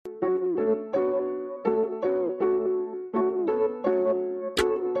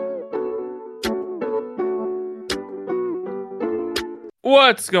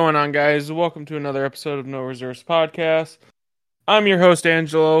What's going on, guys? Welcome to another episode of No Reserves Podcast. I'm your host,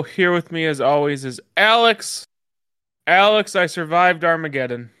 Angelo. Here with me, as always, is Alex. Alex, I survived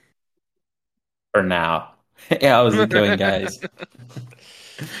Armageddon. For now. How's it going, guys?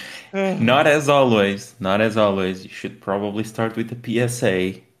 I Not as always. Not as always. You should probably start with the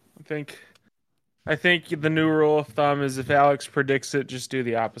PSA. think I think the new rule of thumb is if Alex predicts it, just do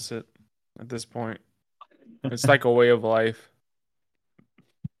the opposite at this point. It's like a way of life.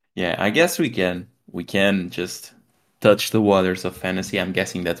 Yeah, I guess we can just touch the waters of fantasy. I'm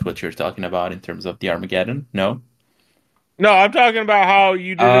guessing that's what you're talking about in terms of the Armageddon. No? No, I'm talking about how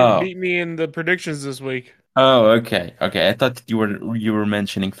you didn't Oh. beat me in the predictions this week. Oh, okay. Okay. I thought you were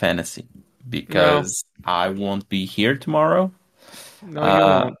mentioning fantasy No, because I won't be here tomorrow. no, you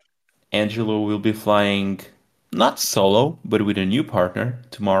Uh won't. Angelo will be flying not solo, but with a new partner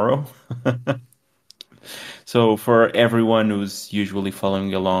tomorrow. So for everyone who's usually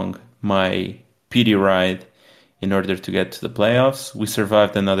following along my PD ride in order to get to the playoffs, we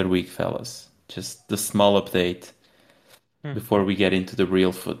survived another week, fellas. Just the small update Hmm. before we get into the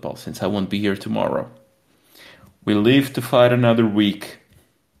real football, since I won't be here tomorrow. We live to fight another week.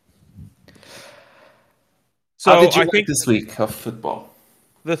 How So did you I like think this week of football?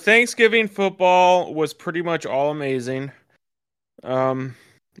 the Thanksgiving football was pretty much all amazing. Um,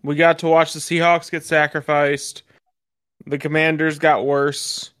 we got to watch the Seahawks get sacrificed. The Commanders got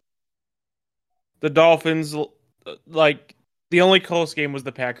worse. The Dolphins, like, the only close game was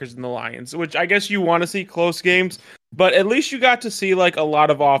the Packers and the Lions, which I guess you want to see close games, but at least you got to see, like, a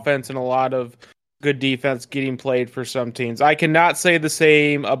lot of offense and a lot of good defense getting played for some teams. I cannot say the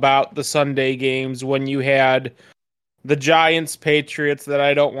same about the Sunday games when you had the Giants, Patriots that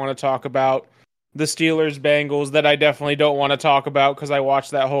I don't want to talk about, the Steelers, Bengals that I definitely don't want to talk about because I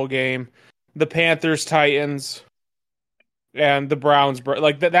watched that whole game, the Panthers, Titans, and the Browns.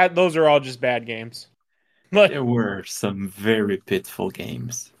 Like that those are all just bad games. Like There were some very pitiful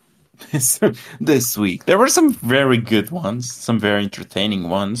games this week. There were some very good ones, some very entertaining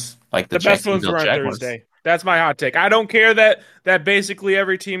ones, like the the best ones Jacksonville were on Jaguars. Thursday. That's my hot take. I don't care that basically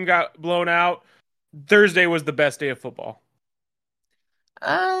every team got blown out. Thursday was the best day of football.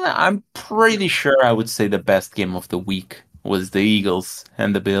 I'm pretty sure I would say the best game of the week was the Eagles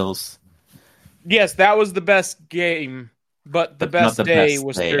and the Bills, Yes, that was the best game, but the but not best the day best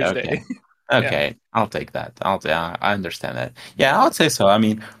was day. Thursday. Okay. Yeah. Okay, I'll take that. I understand that. Yeah, I would say so. I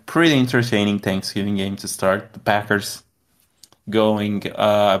mean, pretty entertaining Thanksgiving game to start. The Packers going,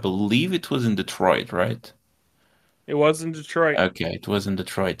 I believe it was in Detroit, right? It was in Detroit. Okay, it was in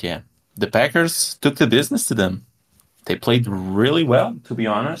Detroit, yeah. The Packers took the business to them. They played really well, to be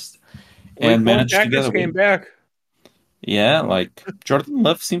honest, Week and one managed to get Packers a came win. back. Yeah, like Jordan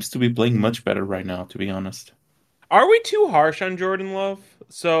Love seems to be playing much better right now, to be honest. Are we too harsh on Jordan Love?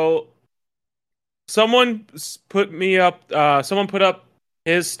 So put me up. Someone put up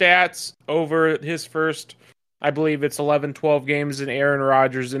his stats over his first, I believe it's 11, 12 games in Aaron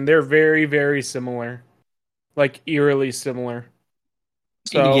Rodgers, and they're very, very similar, like eerily similar.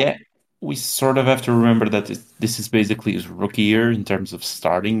 So Yeah, we sort of have to remember that this is basically his rookie year in terms of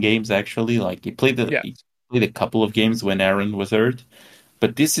starting games, actually. Like yeah. he played a couple of games when Aaron was hurt,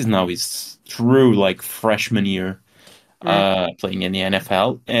 but this is now his true like freshman year Mm. playing in the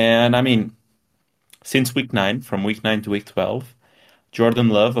NFL. And I mean, since week 9, from week 9 to week 12, Jordan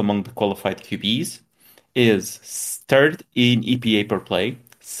Love among the qualified QBs is third in EPA per play,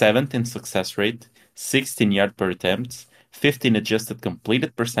 seventh in success rate, 16 yard per attempt, 15 adjusted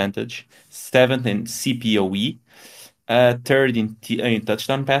completed percentage, seventh in CPOE, third in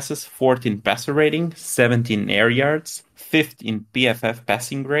touchdown passes, fourth in passer rating, 17 air yards, fifth in PFF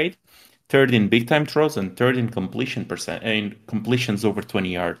passing grade, third in big time throws, and third in completions over 20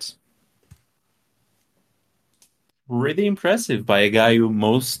 yards. Really impressive by a guy who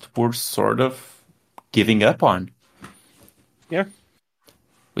most were sort of giving up on. Yeah.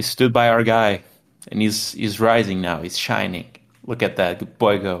 We stood by our guy, and he's rising now. He's shining. Look at that, good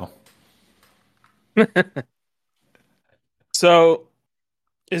boy, go. So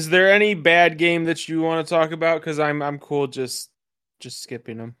is there any bad game that you want to talk about? Because I'm cool just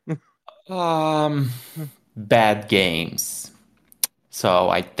skipping them. Um, bad games. So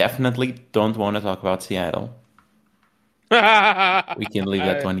I definitely don't want to talk about Seattle. We can leave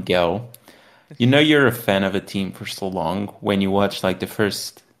that one go. You know you're a fan of a team for so long when you watch like the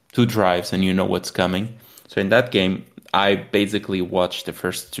first two drives and you know what's coming. So in that game, I basically watched the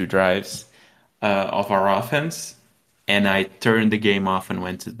first two drives of our offense, and I turned the game off and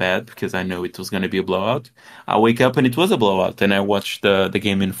went to bed because I know it was going to be a blowout. I wake up and it was a blowout, and I watched the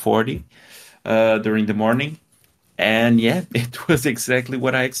game in 40 during the morning. And yeah, it was exactly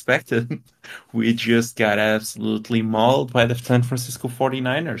what I expected. We just got absolutely mauled by the San Francisco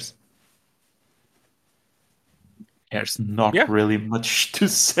 49ers. There's not Yeah, really much to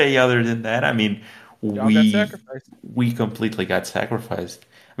say other than that. I mean, y'all got we sacrificed. we completely got sacrificed.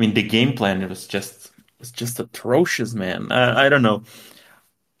 I mean, the game plan was just atrocious, man. I don't know.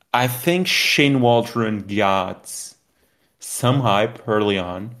 I think Shane Waldron got some hype early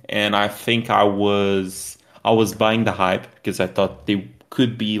on, and I think I was buying the hype because I thought they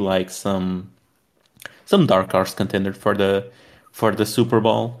could be like some dark horse contender for the Super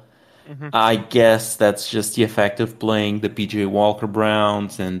Bowl. Hmm. I guess that's just the effect of playing the PJ Walker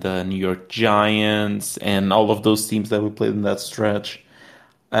Browns and the New York Giants and all of those teams that we played in that stretch.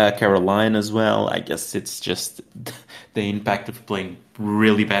 Carolina as well. I guess it's just the impact of playing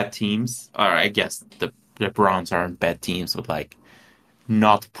really bad teams. Or I guess the Browns aren't bad teams, but like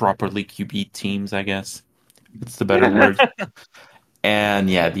not properly QB teams, I guess. It's the better word. And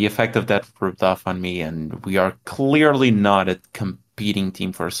yeah, the effect of that rubbed off on me, and we are clearly not a competing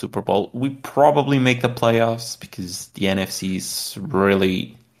team for a Super Bowl. We probably make the playoffs because the NFC is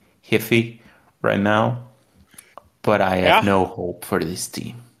really iffy right now, but I have Yeah, no hope for this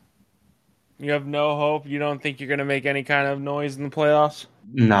team. you have no hope. You don't think you're gonna make any kind of noise in the playoffs?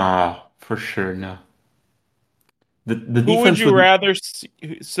 Nah, for sure, no. The Who would defense you would. rather see,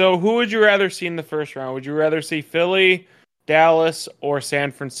 so who would you rather see in the first round? Would you rather see Philly, Dallas, or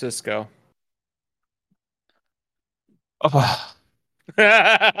San Francisco? Oh,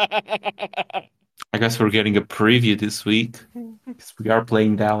 I guess we're getting a preview this week because we are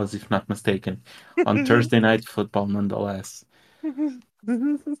playing Dallas, if not mistaken, on Thursday night football, nonetheless.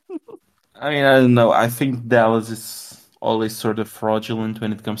 I mean, I don't know. I think Dallas is always sort of fraudulent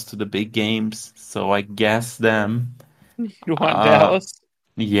when it comes to the big games, so I guess them. You want Uh, Dallas?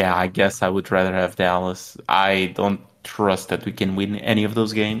 yeah, I guess I would rather have Dallas. I don't trust that we can win any of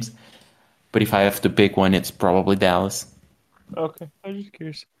those games, but if I have to pick one, it's probably Dallas. Okay, I'm just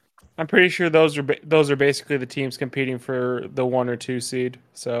curious. I'm pretty sure those are basically the teams competing for the 1 or 2 seed.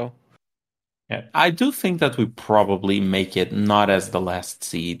 So Yeah, I do think that we probably make it not as the last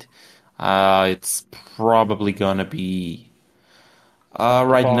seed. It's probably gonna be. the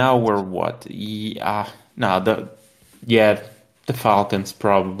Right now Falcons. we're what? Yeah, no, yeah, the Falcons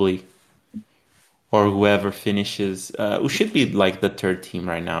probably, or whoever finishes. Who should be like the third team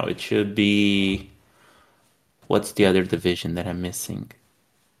right now? It should be. What's the other division that I'm missing?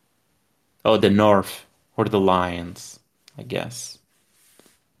 Oh, the North or the Lions, I guess.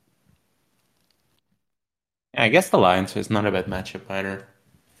 Yeah, I guess the Lions is not a bad matchup either,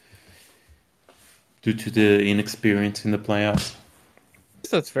 due to the inexperience in the playoffs.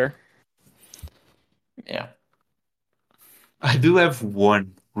 That's fair. Yeah. I do have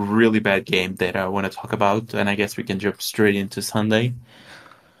one really bad game that I want to talk about, and I guess we can jump straight into Sunday.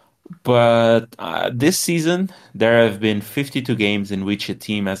 But this season, there have been 52 games in which a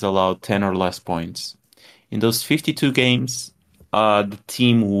team has allowed 10 or less points. In those 52 games, the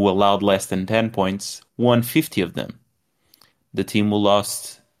team who allowed less than 10 points won 50 of them. The team who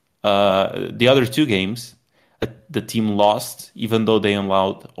lost the other two games, the team lost even though they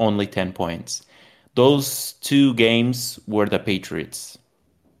allowed only 10 points. Those two games were the Patriots.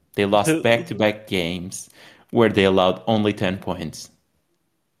 They lost back-to-back games where they allowed only 10 points.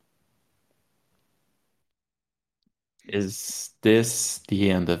 Is this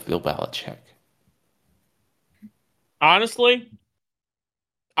the end of Bill Belichick? Honestly,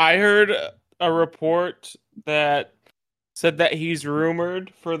 I heard a report that said that he's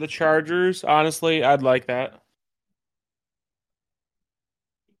rumored for the Chargers. Honestly, I'd like that.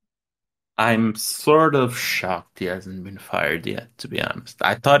 I'm sort of shocked he hasn't been fired yet, to be honest.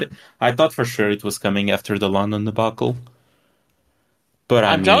 I thought for sure it was coming after the London debacle, but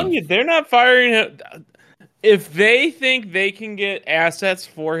I I'm telling mean, you, they're not firing him. If they think they can get assets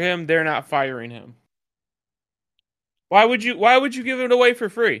for him, they're not firing him. Why would you give it away for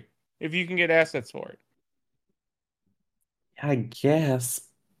free if you can get assets for it? I guess,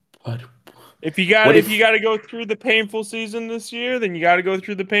 but If you got what if you if got to go through the painful season this year, then you got to go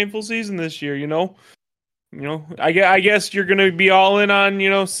through the painful season this year. I guess you're gonna be all in on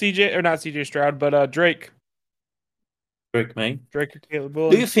CJ or not CJ Stroud, but Drake, Rick May? Drake or Caleb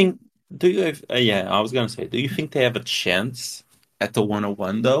Do you Williams, think? Do you have? Yeah, I was gonna say. Do you think they have a chance at the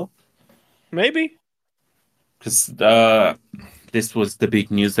 101 though? maybe. Because this was the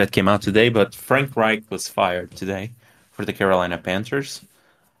big news that came out today. But Frank Reich was fired today for the Carolina Panthers.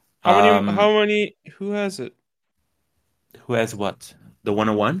 How many? Um, How many? Who has it? who has what? The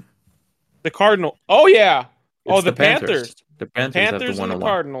 101? The Cardinal. Oh yeah. Oh, It's the the Panthers. Panthers. The Panthers have the Panthers and the 101.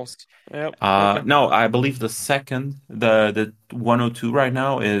 Cardinals. Yep. Okay. No, I believe the second, the 102 right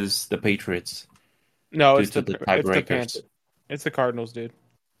now is the Patriots No, due to the it's the Panthers. tiebreakers. It's the Cardinals, dude.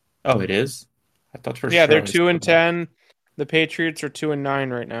 Oh, it is? I thought for Yeah, sure they're I two saw and that. 10. The Patriots are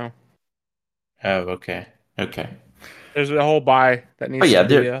 2-9 right now. Oh, okay. Okay. There's a whole bye that But needs to yeah,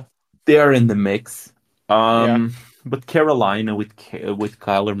 be. they're in the mix. Yeah. But Carolina with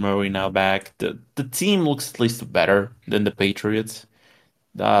Kyler Murray now back, the team looks at least better than the Patriots.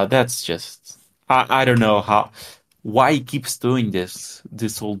 That's just I don't know why he keeps doing this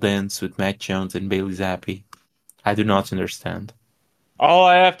whole dance with Mac Jones and Bailey Zappi. I do not understand. All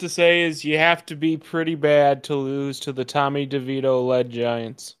I have to say is you have to be pretty bad to lose to the Tommy DeVito led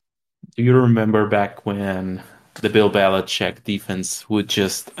Giants. Do you remember back when the Bill Belichick defense would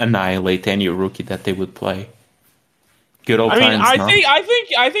just annihilate any rookie that they would play? Good old I mean, times, no?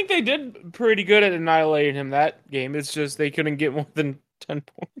 I think they did pretty good at annihilating him that game. It's just they couldn't get more than 10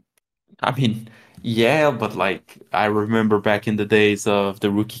 points. I mean, yeah, but like I remember back in the days of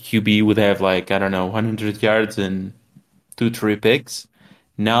the rookie QB would have like I don't know 100 yards and two, three picks.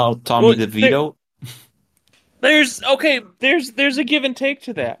 Now Tommy Well, DeVito, there's a give and take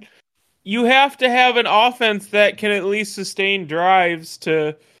to that. You have to have an offense that can at least sustain drives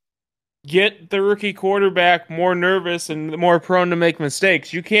to get the rookie quarterback more nervous and more prone to make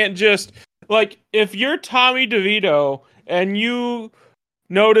mistakes. You can't just like if you're Tommy DeVito and you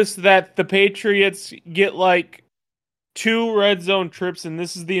notice that the Patriots get like two red zone trips and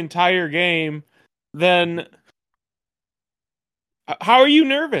this is the entire game, then how are you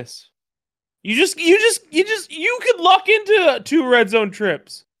nervous? You could luck into two red zone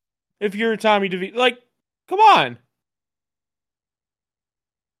trips if you're Tommy DeVito. Like, come on.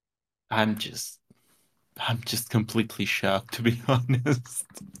 I'm just I'm just completely shocked to be honest.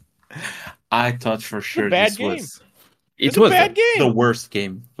 I thought for It's a sure bad this game. was It's it a was bad the game. worst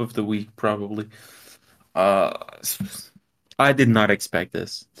game of the week probably. Uh, I did not expect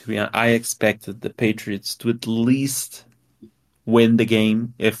this. To be honest, I expected the Patriots to at least win the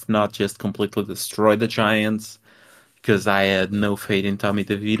game, if not just completely destroy the Giants, because I had no faith in Tommy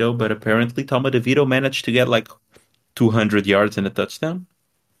DeVito. But apparently, Tommy DeVito managed to get like 200 yards and a touchdown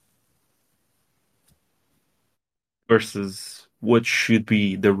versus what should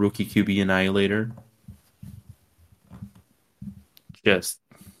be the rookie QB annihilator. Just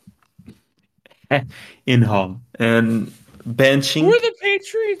in awe. And Who are benching the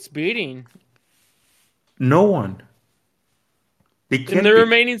Patriots beating no one. They in can't the be.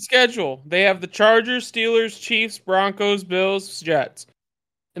 remaining schedule? They have the Chargers, Steelers, Chiefs, Broncos, Bills, Jets.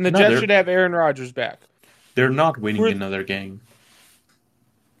 And the No, Jets should have Aaron Rodgers back. they're not Who winning are another game.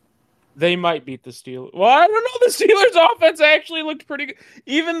 They might beat the Steelers. Well, I don't know. The Steelers' offense actually looked pretty good.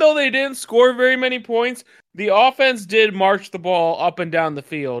 Even though they didn't score very many points, the offense did march the ball up and down the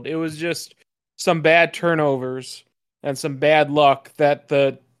field. It was just some bad turnovers and some bad luck that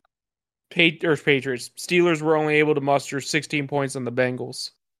the Patriots, Steelers were only able to muster 16 points on the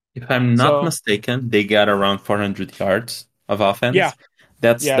Bengals. If I'm not So, mistaken, they got around 400 yards of yeah, offense.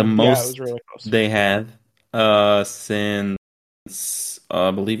 That's the yeah, it was most really close. they had since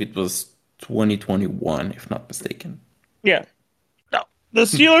I believe it was 2021, if not mistaken. Yeah. No. The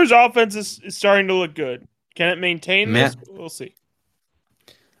Steelers' offense is starting to look good. Can it maintain this? Man, We'll see.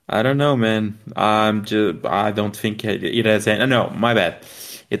 I don't know, man. I don't think it has any. No, my bad.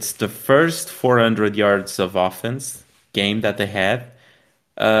 It's the first 400 yards of offense game that they had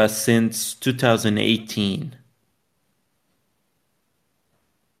since 2018.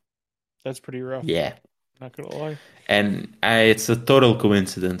 That's pretty rough. Yeah. Not gonna lie. And it's a total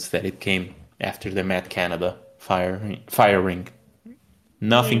coincidence that it came after the Matt Canada firing.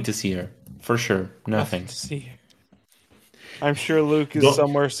 Nothing Mm, to see here, for sure. nothing Nothing. to see here. I'm sure Luke is Don't,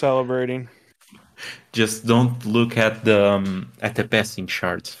 somewhere celebrating. just don't look at the passing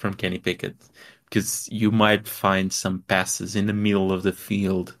charts from Kenny Pickett, because you might find some passes in the middle of the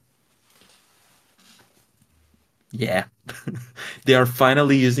field. Yeah, they are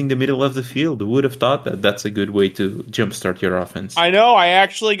finally using the middle of the field. Who would have thought that that's a good way to jumpstart your offense? I know. I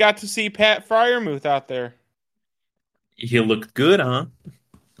actually got to see Pat Fryermuth out there. He looked good, huh?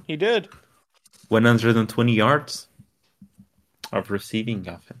 He did. 120 yards of receiving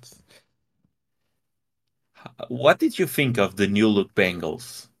offense. What did you think of the new look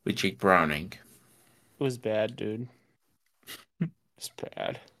Bengals with Jake Browning? It was bad, dude. It's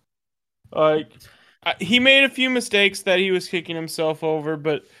bad. Like he made a few mistakes that he was kicking himself over,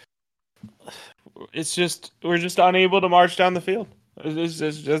 but it's just we're just unable to march down the field. It's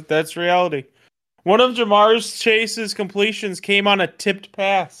just that's reality. One of Jamar's Chase's completions came on a tipped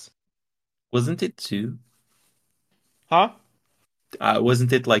pass. Wasn't it two? Huh?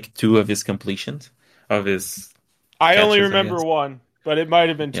 wasn't it like two of his completions of his I only catches, I remember guess? one, but it might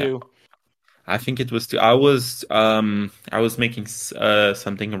have been Yeah. two. I think it was two. I was making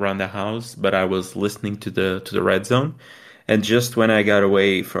something around the house, but I was listening to the red zone. And just when I got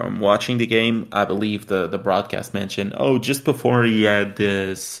away from watching the game, I believe the broadcast mentioned, oh, just before he had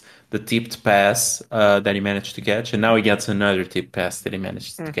the tipped pass that he managed to catch, and now he gets another tipped pass that he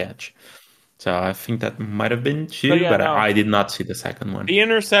managed Hmm. to catch. So I think that might have been But two, yeah, but no. I did not see the second one. The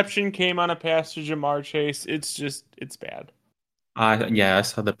interception came on a pass to Jamar Chase. It's bad. I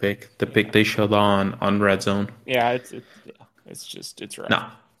saw the pick Yeah. they showed on Red Zone. Yeah, it's rough.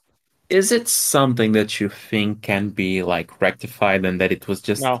 Now, is it something that you think can be like rectified and that it was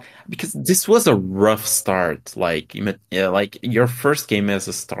just No. because this was a rough start, like yeah, like your first game as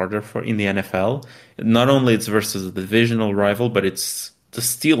a starter for in the NFL, not only it's versus a divisional rival, but it's the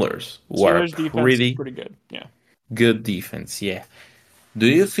Steelers, who are a Steelers defense is pretty pretty good. Yeah. good defense. Yeah. Do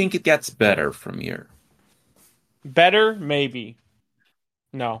you think it gets better from here? Better, maybe.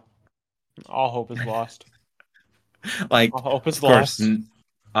 No. All hope is lost. All Like, hope is of course, lost.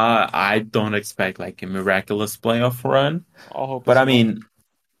 I don't expect like a miraculous playoff run, All hope but is I lost. mean,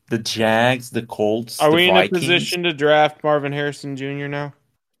 the Jags, the Colts, Are the we in a Vikings. position to draft Marvin Harrison Jr. now?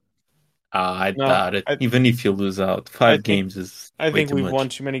 I No. doubt it. I Even if you lose out, I five think games is I way think too we've won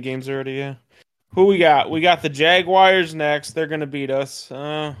much. too many games already, yeah. Who we got? We got the Jaguars next. They're gonna beat us.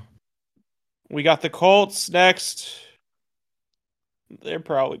 We got the Colts next. They're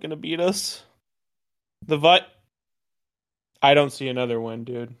probably gonna beat us. The Vi I don't see another win,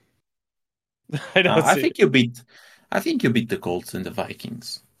 dude. I don't I see it. think you beat. I think you beat the Colts and the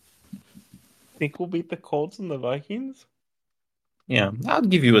Vikings. Think we'll beat the Colts and the Vikings? Yeah, I'll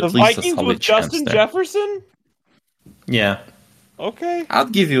give you The at least a Vikings solid with chance Justin there. Jefferson? Yeah, Okay. I'll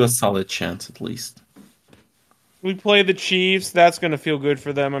give you a solid chance at least. We play the Chiefs. That's gonna feel good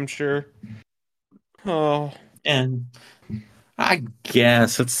for them, I'm sure. Oh, And I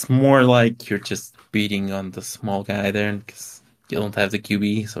guess it's more like you're just beating on the small guy there because you don't have the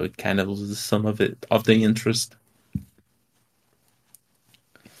QB, so it kind of loses some of it of the interest.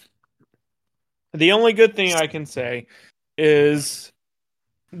 the only good thing I can say is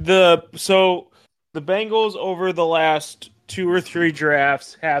the Bengals over the last two or three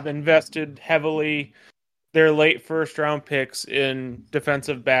drafts have invested heavily their late first round picks in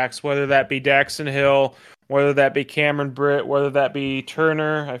defensive backs, whether that be Daxton Hill, whether that be Cameron Britt, whether that be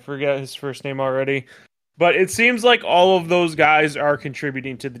Turner. I forget his first name already. But it seems like all of those guys are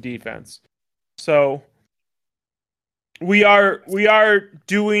contributing to the defense. So we are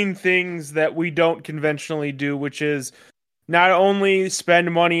doing things that we don't conventionally do, which is not only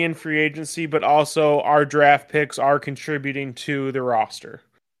spend money in free agency, but also our draft picks are contributing to the roster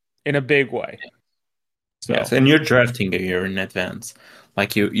in a big way. Yes, So and you're drafting a year in advance.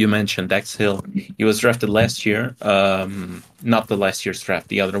 Like you mentioned, Dax Hill, he was drafted last year. Not the last year's draft,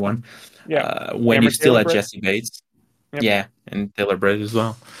 the other one. yeah, When you Cameron still Taylor had Britt. Jesse Bates. Yep. Yeah, and Taylor Britt as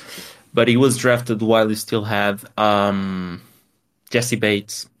well. But he was drafted while he still had Jesse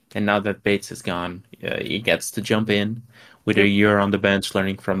Bates, and now that Bates is gone, he gets to jump in with a Yep. year on the bench,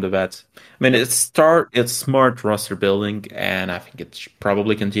 learning from the vets. I mean, Yep. it's smart roster building, and I think it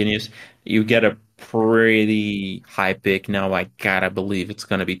probably continues. You get a pretty high pick now. I gotta believe it's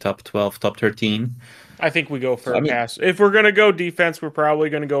gonna be top 12, top 13. I think we go for So I a mean, pass. If we're gonna go defense, we're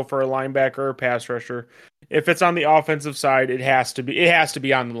probably gonna go for a linebacker or a pass rusher. If it's on the offensive side, it has to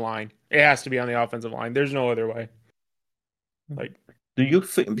be on the line. It has to be on the offensive line. There's no other way. Like do you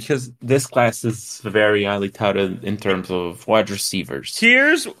think because this class is very highly touted in terms of wide receivers?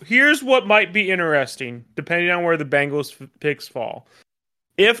 here's what might be interesting, depending on where the Bengals picks fall.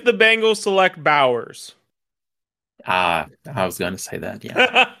 If the Bengals select Bowers, I was gonna say that,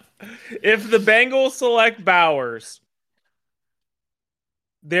 yeah. if the Bengals select Bowers,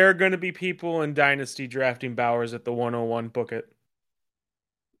 there are going to be people in Dynasty drafting Bowers at the 101. Book it.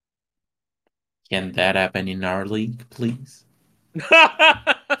 Can that happen in our league, please?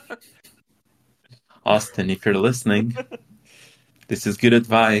 Austin, if you're listening, this is good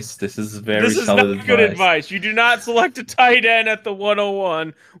advice. This is very This is not solid good advice. advice. You do not select a tight end at the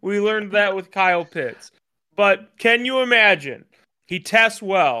 101. We learned that with Kyle Pitts. But can you imagine? He tests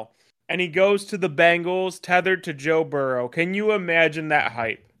well and he goes to the Bengals tethered to Joe Burrow. Can you imagine that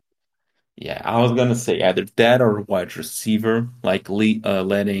hype? Yeah, I was gonna say either that or wide receiver, like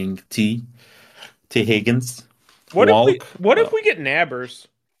letting T Higgins What if we walk. what if we get Nabbers?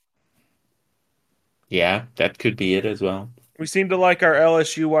 Yeah, that could be it as well. We seem to like our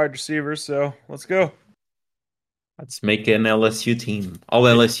LSU wide receivers, so let's go. Let's make an LSU team, all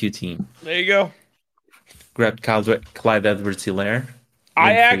There LSU team. you go. grabbed Clyde Edwards-Helaire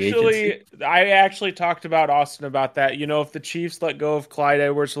I in free agency. actually, I actually talked about Austin about that. You know, if the Chiefs let go of Clyde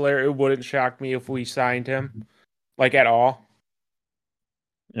Edwards-Helaire, it wouldn't shock me if we signed him, like at all.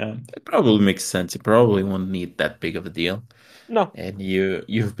 Yeah, that probably makes sense. You probably won't need that big of a deal, No, and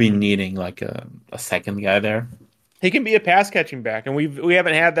you've been needing like a second guy there. he can be a pass catching back, and we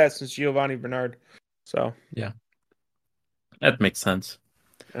haven't had that since Giovanni Bernard. So Yeah, that makes sense.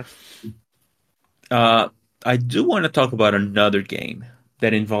 yeah. Uh, I do want to talk about another game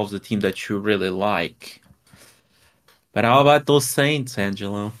that involves a team that you really like. But how about those Saints,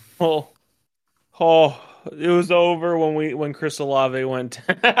 Angelo? Oh, oh, it was over when Chris Olave went.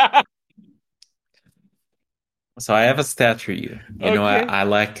 So I have a stat for you. You know, Okay, I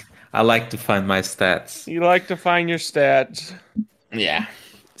like to find my stats. you like to find your stats. Yeah.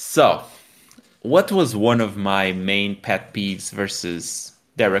 So, what was one of my main pet peeves versus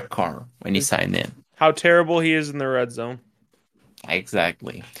Derek Carr when he Is signed in? how terrible he is in the red zone.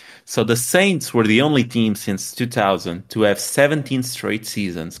 Exactly. So the Saints were the only team since 2000 to have 17 straight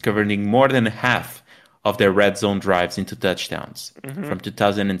seasons covering more than half of their red zone drives into touchdowns Hmm. from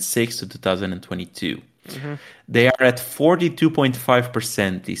 2006 to 2022. Hmm. They are at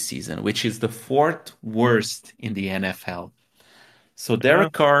 42.5% this season, which is the fourth worst in the NFL. So Yeah,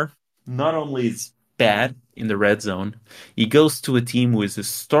 Derek Carr not only is bad in the red zone, he goes to a team who is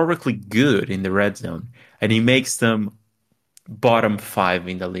historically good in the red zone, and he makes them bottom five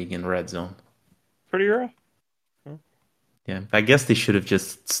in the league in red zone. pretty rough. Huh? Yeah, I guess they should have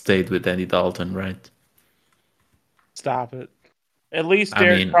just stayed with Andy Dalton, right? Stop it. At least I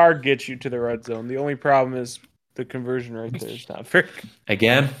Derek mean, Carr gets you to the red zone. The only problem is the conversion rate there is not very good.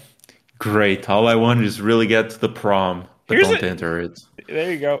 again, great. All I want is really get to the prom, but Here's don't a enter it.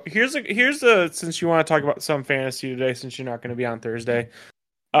 There you go. Here's a since you want to talk about some fantasy today, since you're not going to be on Thursday.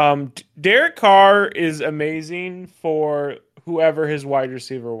 Derek Carr is amazing for whoever his wide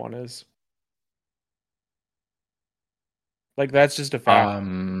receiver one is. Like that's just a fact.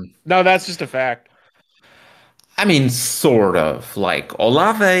 Um, No, that's just a fact. I mean, sort of. Like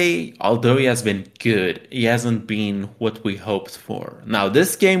Olave, although he has been good, he hasn't been what we hoped for. Now,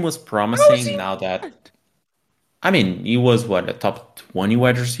 this game was How is promising. he? Now that I mean, he was what a top 20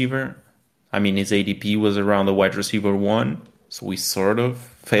 wide receiver. I mean, his ADP was around the wide receiver one, so we sort of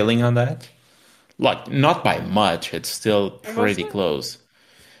failing on that. Like, not by much. It's still Was pretty it? close.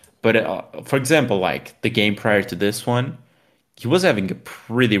 But for example, like the game prior to this one, he was having a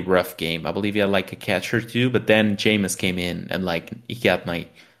pretty rough game. I believe he had like a catch or two, but then Jameis came in and like he got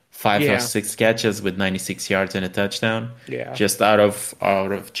like five or Yeah, six catches with 96 yards and a touchdown, yeah. just out of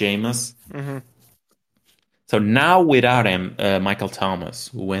Jameis. Hmm. So now without him, Michael Thomas,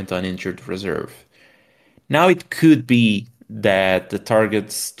 who went on injured reserve. Now it could be that the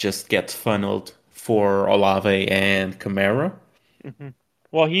targets just get funneled for Olave and Kamara. Hmm.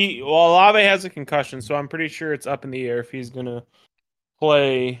 Well, Olave has a concussion, so I'm pretty sure it's up in the air if he's gonna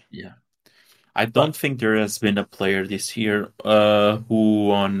play. Yeah. I But don't think there has been a player this year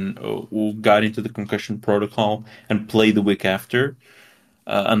who got into the concussion protocol and played the week after,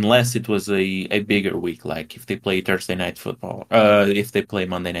 unless it was a bigger week, like if they play Thursday night football, if they play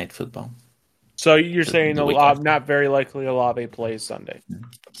Monday night football so you're saying the week after. Not very likely Olave plays Sunday.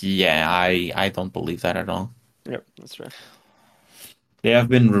 Yeah, I don't believe that at all. Yep, that's right. They have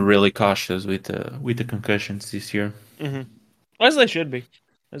been really cautious with the concussions this year. Hmm. As they should be.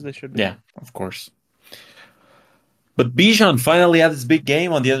 As they should be. Yeah, of course. But Bijan finally had his big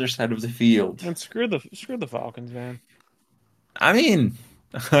game on the other side of the field. And screw the Falcons, man. I mean,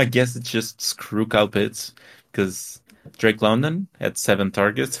 I guess it's just screw Kyle Pitts because Drake London had 7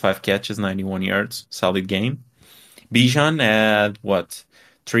 targets, 5 catches, 91 yards, solid game. Bijan had what?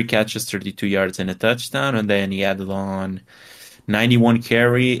 3 catches, 32 yards, and a touchdown, and then he added on 91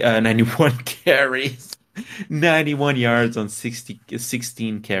 carries, 91 yards on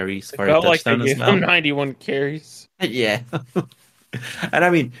 16 carries It for a felt like they touchdown as gave him well. 91 carries. Yeah. And I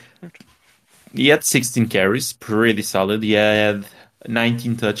mean, he had 16 carries, pretty solid. He had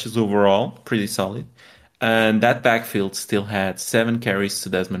 19 touches overall, pretty solid. And that backfield still had 7 carries to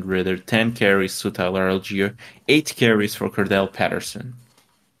Desmond Ridder, 10 carries to Tyler Algier, 8 carries for Cordell Patterson.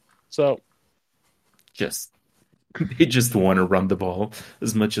 So Just they just want to run the ball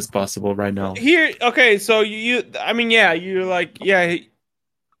as much as possible right now. here, okay, so I mean, yeah, you're like, yeah,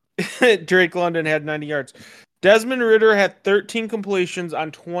 Drake London had 90 yards. Desmond Ridder had 13 completions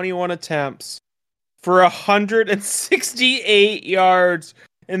on 21 attempts for 168 yards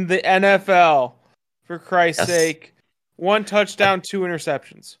in the NFL. For Christ's Yes. sake, one I, touchdown, 2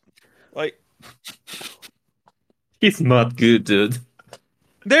 interceptions. Like, he's not good, dude.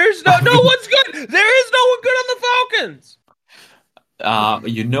 There's no one's good. There is no one good on the Falcons.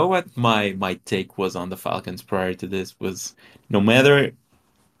 You know what my take was on the Falcons prior to this was no matter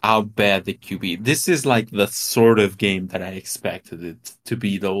how bad the QB. This is like the sort of game that I expected it to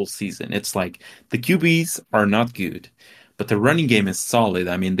be the whole season. It's like the QBs are not good, but the running game is solid.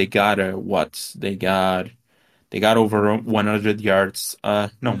 I mean, they got a what? They got over 100 yards. No,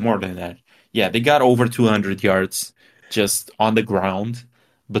 more than that. Yeah, they got over 200 yards just on the ground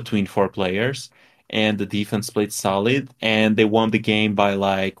between four players. And the defense played solid, and they won the game by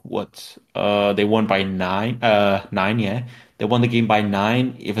like what? They won by nine, yeah. They won the game by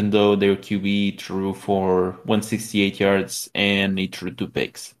nine, even though their QB threw for 168 yards and he threw two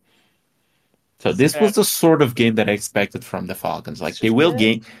picks. So It's this bad. was the sort of game that I expected from the Falcons. It's Like just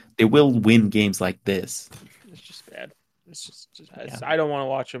bad. they will win games like this. It's just bad. Yeah. I don't want to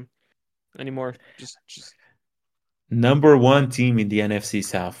watch them anymore. Number one team in the NFC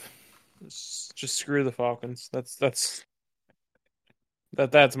South. Just screw the Falcons. That's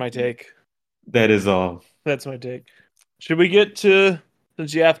my take. That is all. That's my take. Should we get to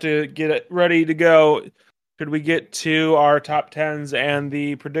since you have to get it ready to go? Should we get to our top tens and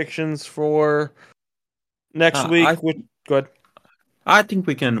the predictions for next Uh, week? I Which good. I think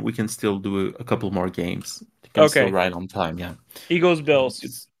we can still do a couple more games. We can still Okay. ride on time. Yeah. Eagles Bills.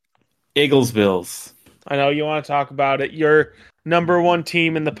 It's Eagles Bills, I know you want to talk about it. Your number one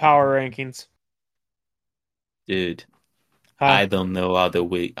team in the power rankings. dude. Huh? I don't know how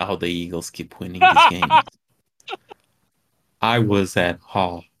the Eagles keep winning these games. I was at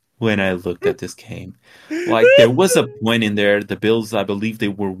Hall when I looked at this game. Like there was a point in there, the Bills, I believe they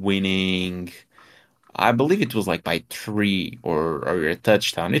were winning. I believe it was like by three or a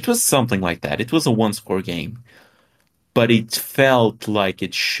touchdown. It was something like that. It was a one score game, but it felt like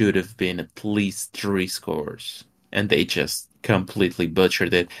it should have been at least three scores, and they just completely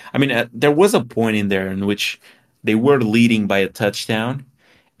butchered it. I mean, there was a point in there in which they were leading by a touchdown,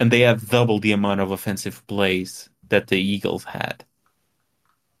 and they had double the amount of offensive plays that the Eagles had.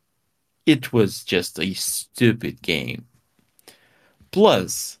 It was just a stupid game.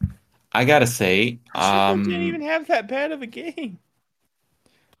 Plus, I gotta say, Pacheco didn't even have that bad of a game.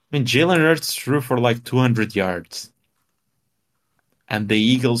 I mean, Jalen Hurts threw for like 200 yards, and the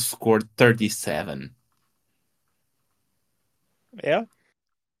Eagles scored 37. Yeah.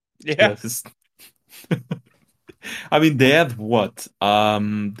 Yeah. Yes. I mean, they had what?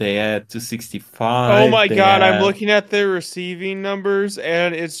 They had Oh 265. my They God, I'm had, looking at their receiving numbers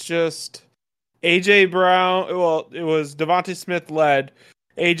and it's just AJ Brown. Well, it was Devontae Smith led,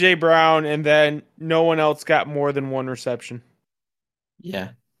 AJ Brown, and then no one else got more than one reception. yeah.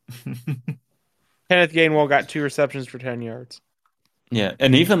 Kenneth Gainwell got two receptions for 10 yards. Yeah,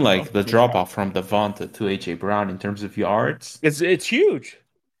 and even Oh like the my drop God. off from Devonta to AJ Brown in terms of yards, It's huge.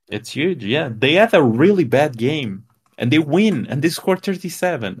 it's huge. Yeah, they had a really bad game, and they win, and they scored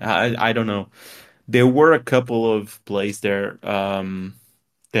 37. I don't know. There were a couple of plays there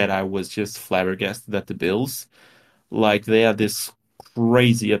that I was just flabbergasted at the Bills. Like they had this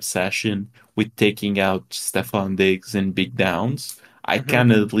crazy obsession with taking out Stephon Diggs in big downs. I Hmm.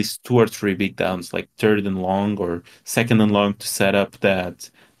 counted at least two or three big downs, like third and long or second and long to set up that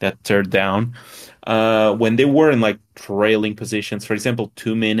third down. When they were in like trailing positions, for example,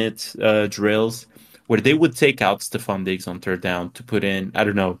 2 minute drills, where they would take out Stephon Diggs on third down to put in, I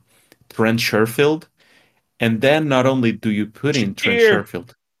don't know, Trent Sherfield. And then not only do you put in Trent Shakir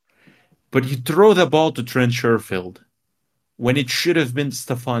Sherfield, but you throw the ball to Trent Sherfield when it should have been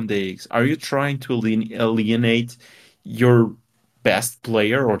Stephon Diggs. Are you trying to alienate your best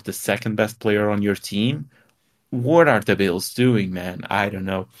player or the second best player on your team? What are the Bills doing, man? I don't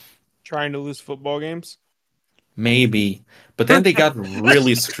know. trying to lose football games. Maybe. But then they got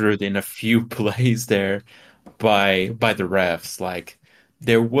really screwed in a few plays there by the refs. Like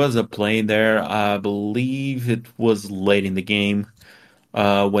there was a play in there, I believe it was late in the game,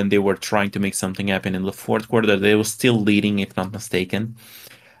 when they were trying to make something happen in the fourth quarter. They were still leading, if not mistaken.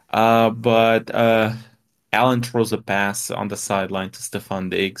 But Allen throws a pass on the sideline to Stephon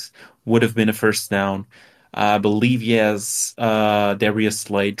Diggs. Would have been a first down. I believe he has Darius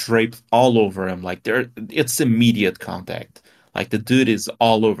Slay draped all over him. Like it's immediate contact. Like the dude is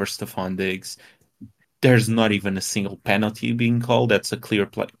all over Stephon Diggs. There's not even a single penalty being called. That's a clear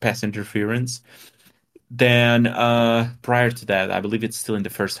pass interference. Then prior to that, I believe it's still in the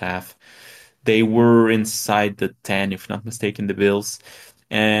first half. They were inside the 10, if not mistaken, the Bills.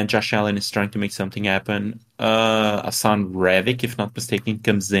 And Josh Allen is trying to make something happen. Hassan Reddick, if not mistaken,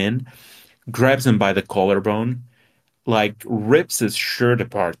 comes in, grabs him by the collarbone, like rips his shirt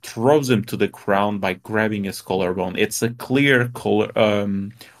apart, throws him to the ground by grabbing his collarbone. It's a clear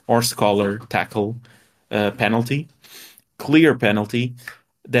horse collar tackle penalty, clear penalty.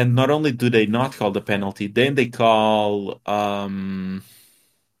 Then not only do they not call the penalty, then they call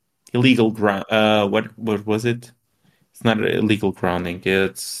illegal ground. What was it? It's not illegal grounding.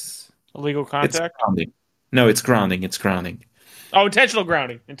 Illegal It's contact. grounding. No, it's grounding. It's grounding. Oh, intentional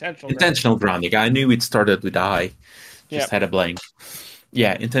grounding. Intentional grounding. Intentional grounding. I knew it started with I. Just Yep. had a blank.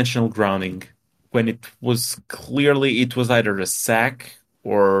 Yeah, intentional grounding. When it was either a sack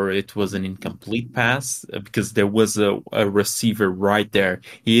or it was an incomplete pass because there was a receiver right there.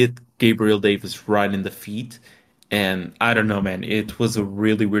 He hit Gabriel Davis right in the feet. And I don't know, man. It was a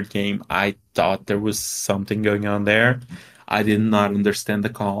really weird game. I thought there was something going on there. I did not understand the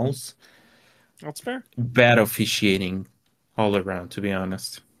calls. That's fair. Bad officiating all around, to be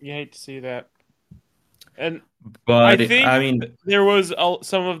honest. You hate to see that. And I But think I mean, there was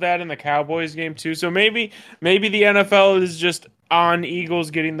some of that in the Cowboys game too. So maybe the NFL is just on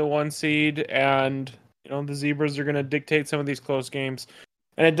Eagles getting the 1 seed, and the Zebras are going to dictate some of these close games.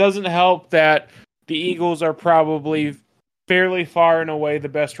 And it doesn't help that the Eagles are probably fairly far and away the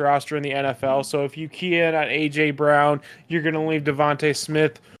best roster in the NFL. So if you key in on AJ Brown, you're going to leave Devontae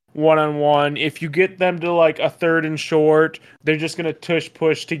Smith one-on-one. If you get them to like a third and short, they're just going to tush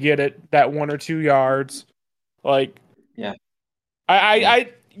push to get it that 1 or 2 yards. Like yeah, yeah.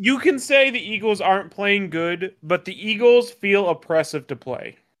 you can say the Eagles aren't playing good, but the Eagles feel oppressive to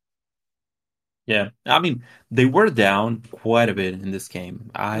play. Yeah, I mean, they were down quite a bit in this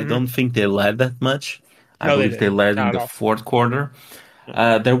game. I Mm-hmm. don't think they led that much. I No, they believe they didn't. led Not in at the all. fourth quarter.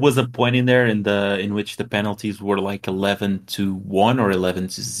 Yeah. There was a point in there in which the penalties were like 11-1 or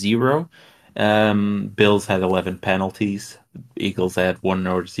 11-0. Bills had 11 penalties. Eagles had one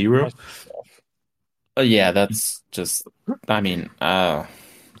or zero. That's just tough. Yeah, that's just, I mean,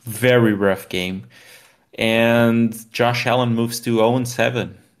 very rough game. And Josh Allen moves to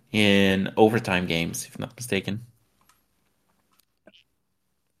 0-7 in overtime games, if not mistaken.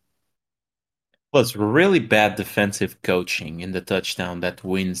 Was really bad defensive coaching in the touchdown that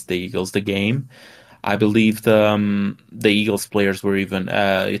wins the Eagles the game. I believe the Eagles players were even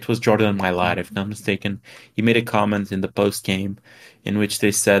it was Jordan Mailata, if not mistaken. He made a comment in the post game in which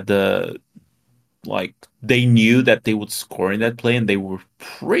they said like they knew that they would score in that play and they were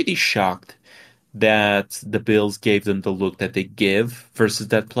pretty shocked that the Bills gave them the look that they give versus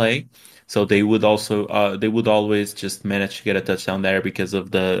that play. So they would always just manage to get a touchdown there because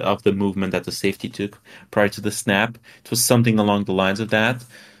of the movement that the safety took prior to the snap. It was something along the lines of that.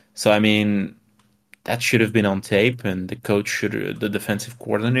 So I mean that should have been on tape, and the defensive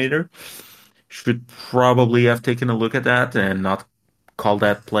coordinator should probably have taken a look at that and not call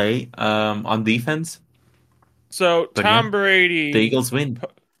that play on defense. So But yeah, Tom the Brady, Eagles win.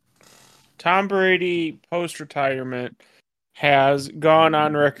 Tom Brady post retirement has gone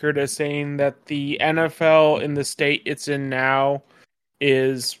on record as saying that the NFL in the state it's in now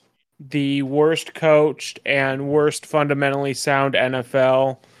is the worst coached and worst fundamentally sound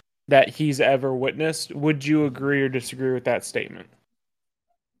NFL that he's ever witnessed. Would you agree or disagree with that statement?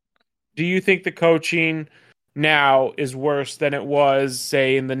 Do you think the coaching now is worse than it was,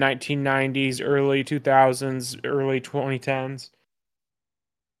 say, in the 1990s, early 2000s, early 2010s?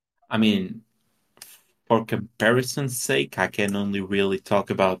 I mean, for comparison's sake, I can only really talk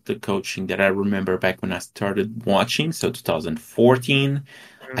about the coaching that I remember back when I started watching, so 2014.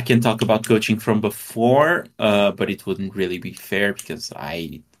 I Mhm. can talk about coaching from before, but it wouldn't really be fair because I Yeah,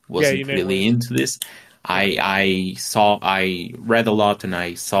 you wasn't didn't really really. into this. Yeah. I read a lot and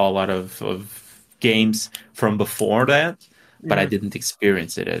I saw a lot of games from before that, but I Mhm. didn't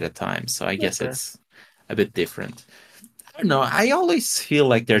experience it at the time, so I That's guess fair. it's a bit different. I don't know. I always feel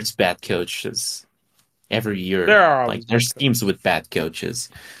like there's bad coaches every year. There are Like always bad there's teams coaches. with bad coaches.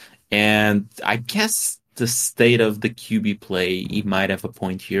 And I guess the state of the QB play, he might have a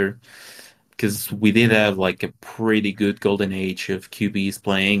point here. Because we did have like a pretty good golden age of QBs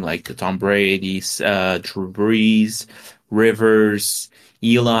playing, like the Tom Brady's, Drew Brees, Rivers,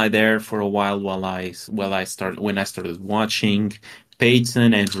 Eli there for a while I started when I started watching,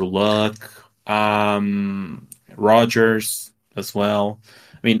 Peyton, Andrew Luck, Rogers as well.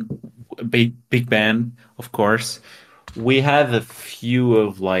 I mean, Big Ben, of course. We have a few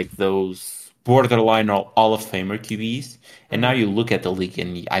of like those borderline Hall of Famer QBs, and now Mhm. you look at the league,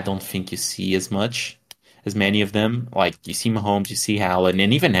 and I don't think you see as many of them. Like you see Mahomes, you see Allen,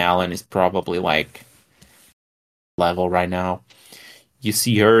 and even Allen is probably like level right now. You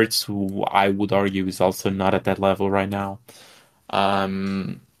see Hurts, who I would argue is also not at that level right now.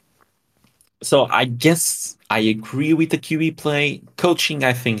 Um, so I agree with the QB play. Coaching,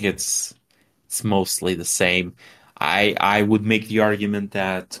 I think it's mostly the same. I would make the argument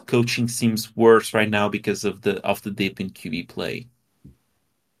that coaching seems worse right now because of the dip in QB play.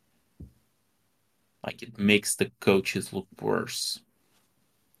 Like it makes the coaches look worse.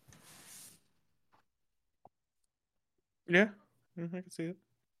 Yeah, I can see it.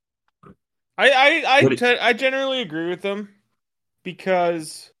 What? I generally agree with them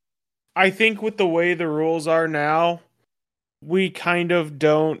because I think with the way the rules are now, we kind of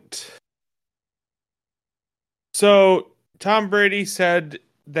don't. So Tom Brady said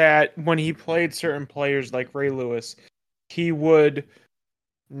that when he played certain players like Ray Lewis, he would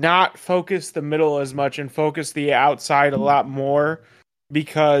not focus the middle as much and focus the outside a lot more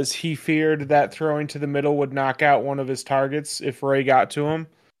because he feared that throwing to the middle would knock out one of his targets if Ray got to him,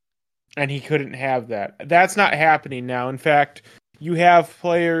 and he couldn't have that. That's not happening now. In fact, you have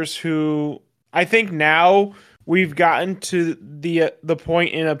players who I think now we've gotten to the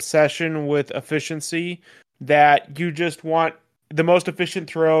point in obsession with efficiency that you just want the most efficient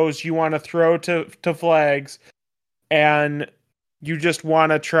throws, you want to throw to flags, and you just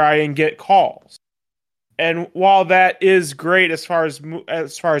want to try and get calls. And while that is great as far as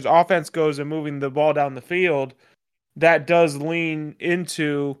offense goes and moving the ball down the field, that does lean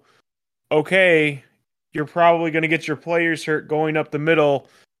into okay, you're probably going to get your players hurt going up the middle,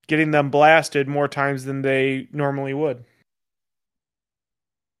 getting them blasted more times than they normally would.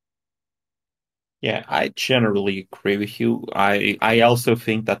 Yeah, I generally agree with you. I also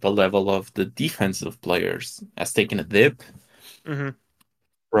think that the level of the defensive players has taken a dip Hmm.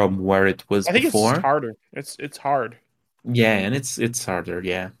 from where it was I think it's just before. harder. It's hard. Yeah, and it's harder.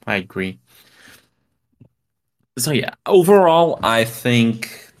 Yeah, I agree. So yeah, overall, I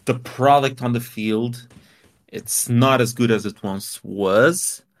think the product on the field, it's not as good as it once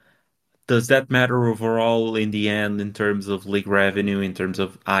was. Does that matter overall in the end in terms of league revenue, in terms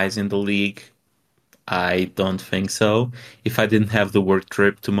of eyes in the league? I don't think so. If I didn't have the work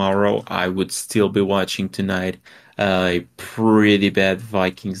trip tomorrow, I would still be watching tonight a pretty bad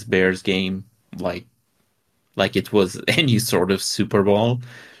Vikings Bears game, like it was any sort of Super Bowl,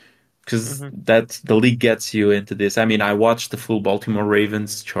 because Hmm. that the league gets you into this. I mean, I watched the full Baltimore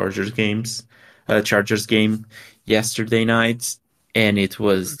Ravens Chargers game yesterday night, and it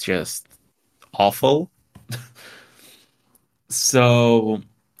was just awful. So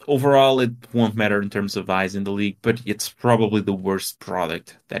overall, it won't matter in terms of eyes in the league, but it's probably the worst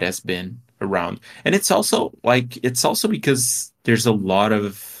product that has been around. And it's also because there's a lot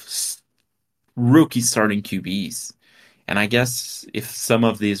of rookie starting QBs. And I guess if some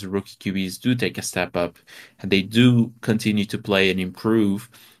of these rookie QBs do take a step up and they do continue to play and improve,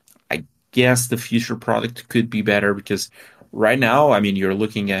 I guess the future product could be better because right now, I mean, you're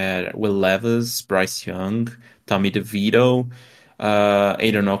looking at Will Levis, Bryce Young, Tommy DeVito,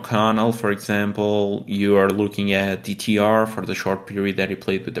 Aidan O'Connell, for example. You are looking at DTR for the short period that he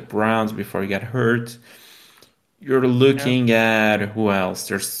played with the Browns before he got hurt. You're Yeah. looking at who else?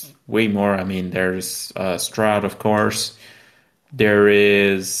 There's way more. I mean, there's Stroud, of course. There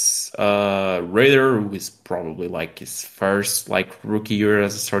is Raider, who is probably like his first like rookie year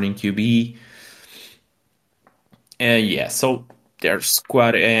as a starting QB. And yeah, so there's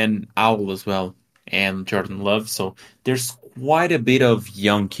squad and Owl as well, and Jordan Love. So there's quite a bit of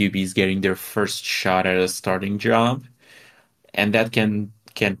young QBs getting their first shot at a starting job, and that can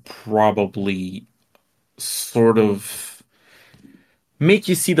probably sort of make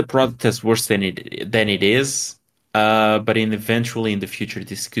you see the product as worse than it is. But in eventually in the future,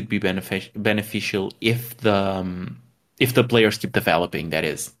 this could be beneficial if the players keep developing. That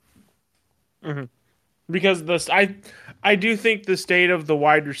is. Hmm. Because I do think the state of the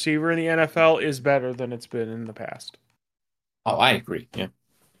wide receiver in the NFL is better than it's been in the past. Oh, I agree. Yeah,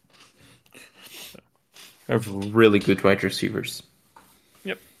 we have really good wide receivers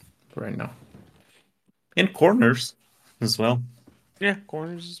Yep. right now, and corners as well. Yeah,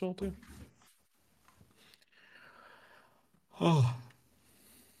 corners as well too. Oh,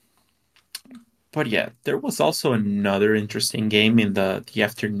 but yeah, there was also another interesting game in the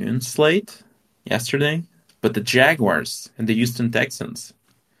afternoon slate yesterday. But the Jaguars and the Houston Texans,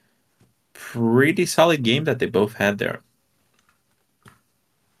 pretty solid game that they both had there.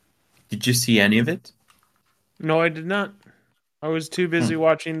 Did you see any of it? No, I did not. I was too busy Hmm.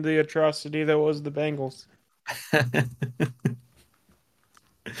 watching the atrocity that was the Bengals. And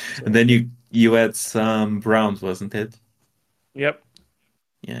So, then you had some Browns, wasn't it? yep,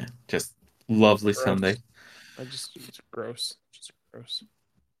 Yeah, just lovely Sunday. gross. It's gross, just gross.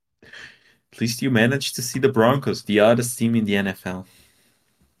 At least you managed to see the Broncos, the oddest team in the NFL.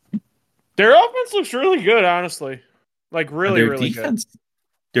 Their offense looks really good, honestly. Like And really, really good.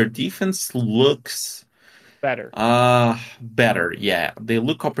 their defense looks Better. better. Yeah, they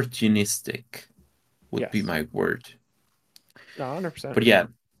look opportunistic would be Yes. my word. No, 100%. But yeah,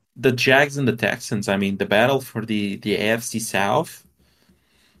 the Jags and the Texans, I mean, the battle for the AFC South,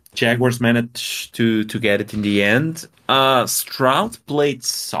 Jaguars managed to get it in the end. Stroud played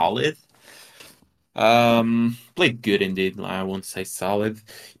solid. Played good indeed. I won't say solid.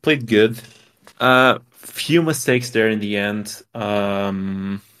 Played good. Few mistakes there in the end.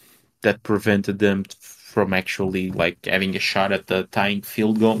 That prevented them from actually like having a shot at the tying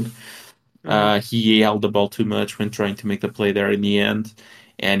field goal. Hmm. He held the ball too much when trying to make the play there in the end,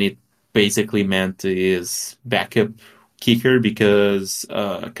 and it basically meant his backup kicker because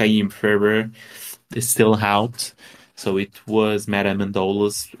Kaim Ferber is still out. So it was Matt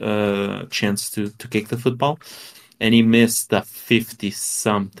Amendola's chance to kick the football, and he missed a 50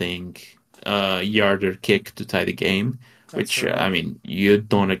 something yarder kick to tie the game, That's which I rough. mean, you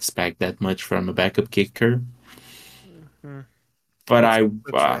don't expect that much from a backup kicker. Hmm. But That's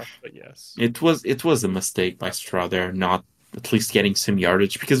rough, but yes. it was a mistake by Stroud not at least getting some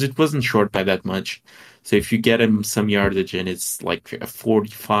yardage because it wasn't short by that much. So if you get him some yardage and it's like a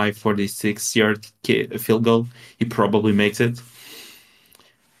 45, 46 yard field goal, he probably makes it.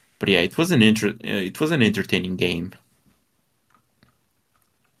 But yeah, it was an entertaining game,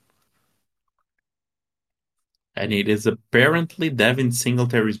 and it is apparently Devin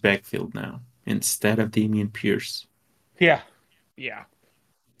Singletary's backfield now instead of Damian Pierce. Yeah. Yeah.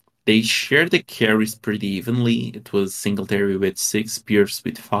 They share the carries pretty evenly. It was Singletary with six, Pierce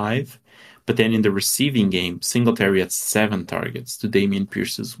with five. But then in the receiving game, Singletary had seven targets to Damian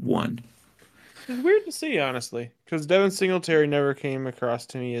Pierce's one. It's weird to see, honestly, because Devin Singletary never came across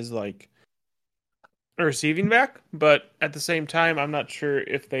to me as like a receiving back, but at the same time, I'm not sure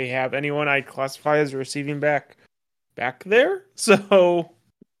if they have anyone I'd classify as a receiving back there. So,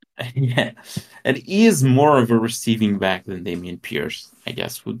 Yeah. And he is more of a receiving back than Damian Pierce, I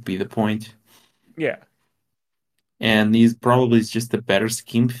guess would be the point. yeah, And he's probably just a better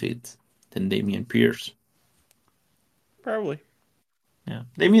scheme fit than Damian Pierce. probably. Yeah.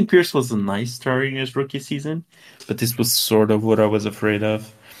 Damian Pierce was a nice start in his rookie season, but this was sort of what I was afraid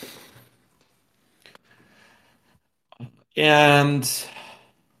of. And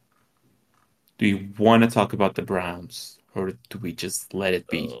do you want to talk about the Browns or do we just let it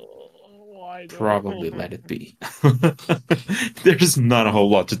be? Oh, I don't. Probably let it be. There's not a whole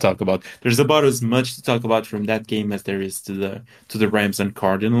lot to talk about. There's about as much to talk about from that game as there is to the Rams and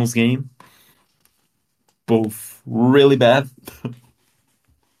Cardinals game. Both really bad,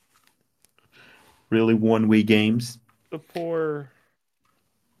 really one-way games. The poor,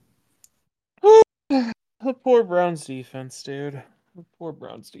 the poor Browns defense, dude. The poor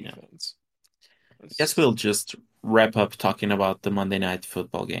Browns Yeah. defense. I guess It's, we'll just wrap up talking about the Monday Night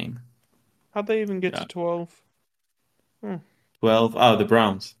Football game. how'd they even get to Yeah. 12? Hmm, 12. Oh, the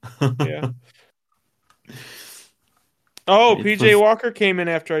Browns. yeah. Oh, It PJ was, Walker came in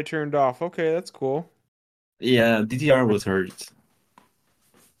after I turned off. Okay, that's cool. yeah, DDR was hurt.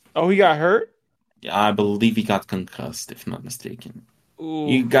 Oh, he got hurt? Yeah, I believe he got concussed, if not mistaken. Ooh.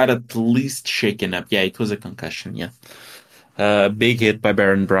 He got at least shaken up. Yeah, it was a concussion, yeah. Big hit by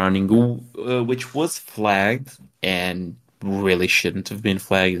Baron Browning, which was flagged and really shouldn't have been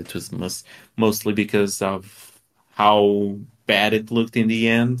flagged. It was mostly because of how bad it looked in the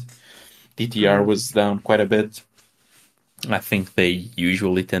end. DTR Hmm. was down quite a bit. I think they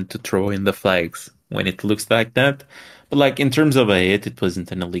usually tend to throw in the flags when it looks like that. But like in terms of a hit, it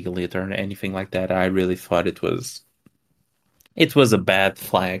wasn't an illegal hit or anything like that. I really thought it was a bad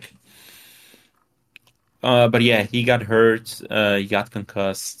flag. But yeah, he got hurt. He got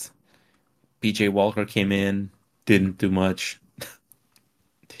concussed. PJ Walker came in, didn't do much.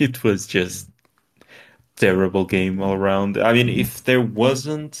 It was just terrible game all around. I mean, if there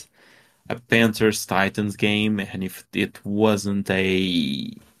wasn't a Panthers Titans game, and if it wasn't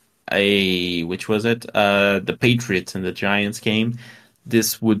a which was it? The Patriots and the Giants game,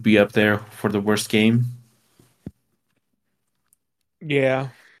 this would be up there for the worst game. Yeah.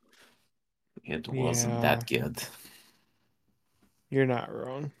 It wasn't Yeah. that good. You're not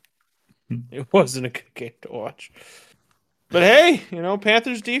wrong. It wasn't a good game to watch. But hey,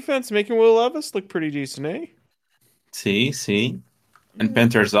 Panthers defense making Will Levis look pretty decent, eh? See, and Yeah.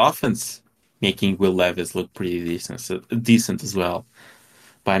 Panthers offense making Will Levis look pretty decent as well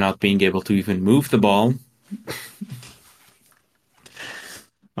by not being able to even move the ball.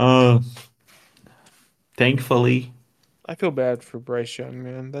 Uh, thankfully, I feel bad for Bryce Young,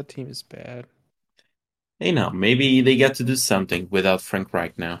 man. That team is bad. maybe they get to do something without Frank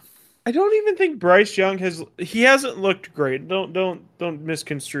Reich now. I don't even think Bryce Young he hasn't looked great. Don't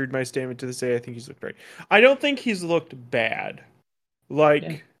misconstrue my statement to say I think he's looked great. I don't think he's looked bad. Yeah.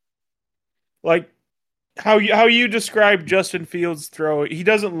 Like like how you describe Justin Fields' throw, he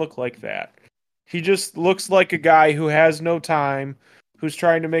doesn't look like that. He just looks like a guy who has no time, who's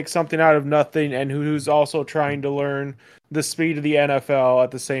trying to make something out of nothing, and who's also trying to learn the speed of the NFL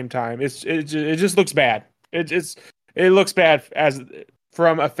at the same time. It just looks bad. It looks bad as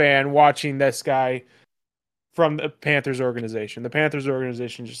from a fan watching this guy from the Panthers organization. The Panthers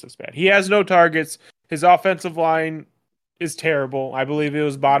organization just looks bad. He has no targets. His offensive line is terrible. I believe it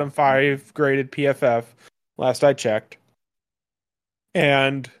was bottom five graded PFF last I checked.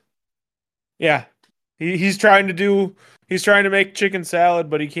 And yeah, he's trying to make chicken salad,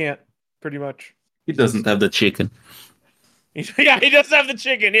 but he can't. Pretty much, He it's doesn't just have the chicken. yeah, he does have the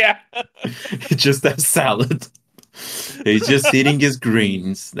chicken. Yeah, He just has salad. He's just eating his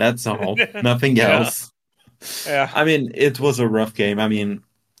greens. That's all. Nothing yeah, else. yeah. I mean, it was a rough game. I mean,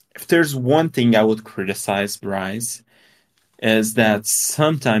 if there's one thing I would criticize Bryce is that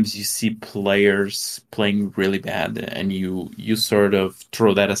sometimes you see players playing really bad and you sort of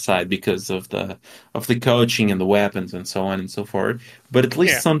throw that aside because of the coaching and the weapons and so on and so forth. But at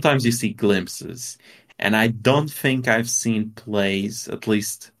least Yeah. sometimes you see glimpses. And I don't think I've seen plays, at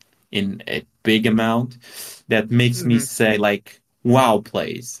least in a big amount, that makes me Hmm. say like wow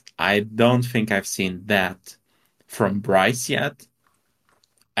plays. I don't think I've seen that from Bryce yet,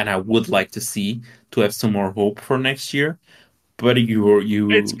 and I would like to see to have some more hope for next year. But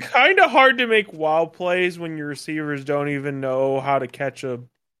It's you kind of hard to make wild plays when your receivers don't even know how to catch a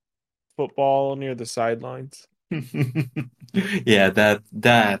football near the sidelines. yeah,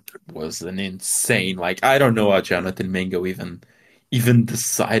 that was an insane. Like I don't know how Jonathan Mingo even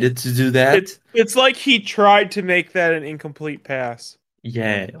decided to do that. It's like he tried to make that an incomplete pass.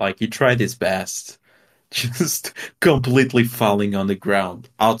 Yeah, like he tried his best, just completely falling on the ground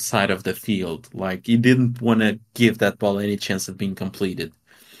outside of the field. Like he didn't want to give that ball any chance of being completed.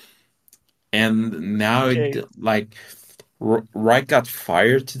 And now Okay. like Wright got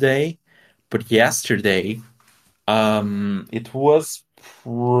fired today, but yesterday it was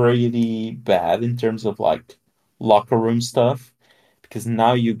pretty bad in terms of like locker room stuff because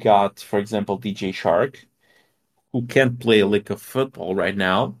now you got, for example, DJ Shark, who can't play a lick of football right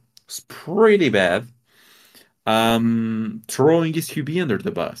now. It's pretty bad. Throwing his QB under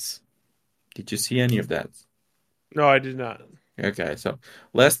the bus. Did you see any of that? No, I did not. Okay, so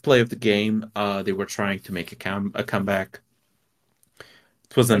last play of the game, they were trying to make a comeback.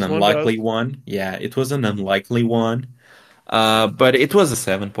 It was an As one does. unlikely one. Yeah, it was an unlikely one. But it was a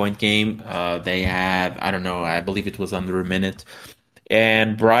 7 point game. They had, I don't know, I believe it was under a minute.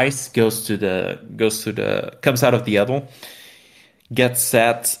 And Bryce comes out of the huddle, gets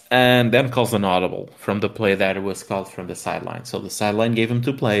set, and then calls an audible from the play that was called from the sideline. So the sideline gave him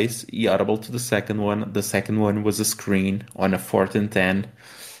two plays. He audible to the second one. The second one was a screen on a 4th and 10.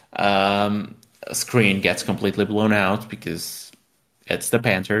 A screen gets completely blown out because it's the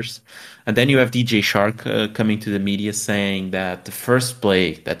Panthers. And then you have DJ Shark coming to the media saying that the first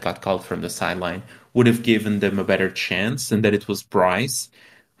play that got called from the sideline would have given them a better chance and that it was Bryce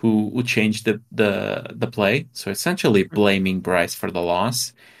who changed the play. So essentially blaming Bryce for the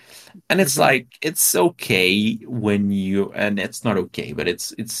loss. And it's Hmm. like it's okay when you and it's not okay, but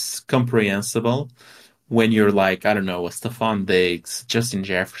it's comprehensible when you're like, I don't know, a Stephon Diggs, Justin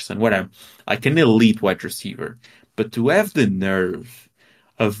Jefferson, whatever, like an elite wide receiver. But to have the nerve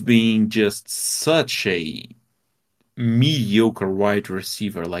of being just such a mediocre wide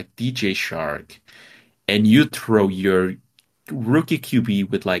receiver like DJ Shark, and you throw your rookie QB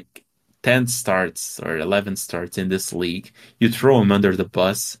with like 10 starts or 11 starts in this league, you throw him under the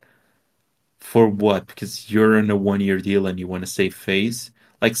bus for what? Because you're in a 1 year deal and you want to save face?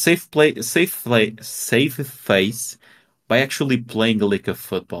 Like save face by actually playing a lick of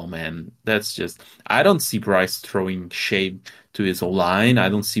football, man. That's just I don't see Bryce throwing shade to his line. I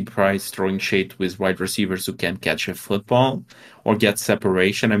don't see Bryce throwing shade to his wide receivers who can't catch a football or get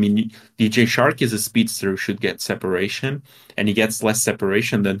separation. I mean, DJ Shark is a speedster who should get separation, and he gets less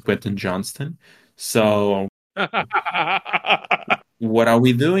separation than Quentin Johnston. So what are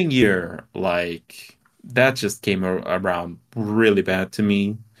we doing here? Like that just came around really bad to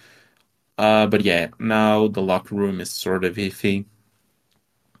me. But yeah, now the locker room is sort of iffy.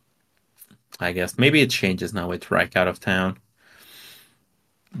 I guess maybe it changes now with Reich out of town,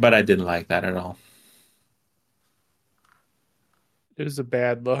 but I didn't like that at all. It is a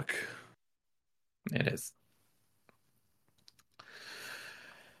bad look. It is.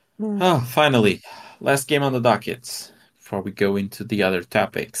 Oh, finally, last game on the docket before we go into the other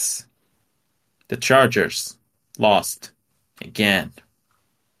topics. The Chargers lost again.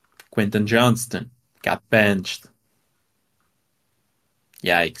 Quentin Johnston got benched.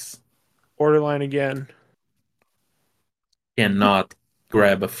 Yikes. Borderline again. Cannot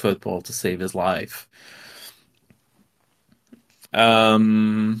grab a football to save his life.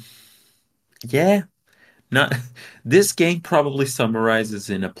 Um, yeah, not this game probably summarizes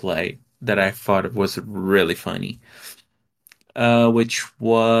in a play that I thought was really funny. Which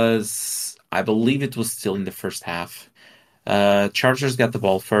was, I believe it was still in the first half. Chargers got the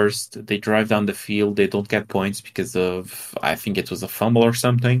ball first. They drive down the field. They don't get points because of, I think it was a fumble or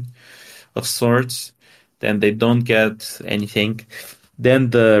something of sorts. Then they don't get anything.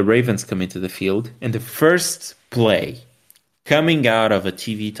 Then the Ravens come into the field, and the first play coming out of a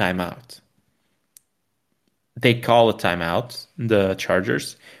TV timeout, they call a timeout, the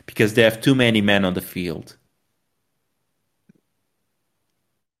Chargers, because they have too many men on the field.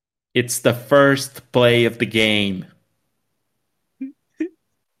 It's the first play of the game.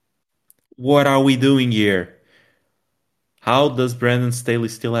 What are we doing here? How does Brandon Staley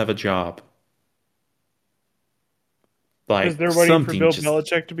still have a job? Because Like they're waiting for Bill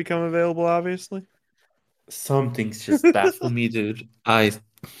Belichick to become available, obviously. some things just baffle me, dude.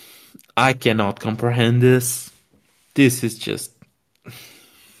 I cannot comprehend this. This is just,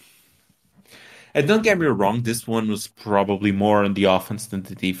 and don't get me wrong, this one was probably more on the offense than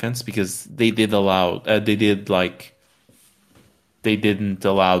the defense because they didn't allow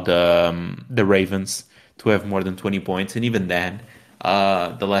the Ravens to have more than 20 points, and even then,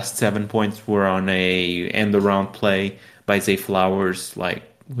 the last 7 points were on a end around play by Zay Flowers, like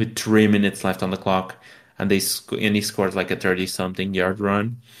with 3 minutes left on the clock, and he scored like a 30-something yard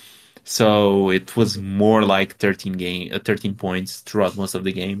run. So it was more like 13 points throughout most of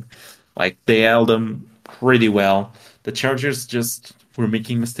the game. Like they held them pretty well. The Chargers just were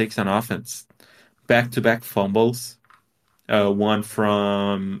making mistakes on offense. Back-to-back fumbles, one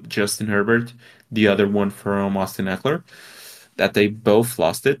from Justin Herbert, the other one from Austin Eckler, that they both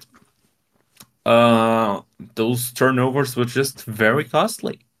lost it. Uh, those turnovers were just very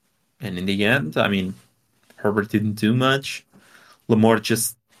costly. And in the end, I mean, Herbert didn't do much. Lamar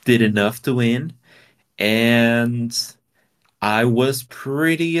just did enough to win. And I was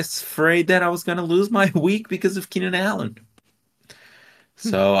pretty afraid that I was going to lose my week because of Keenan Allen.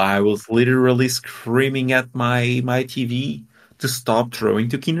 So I was literally screaming at my TV to stop throwing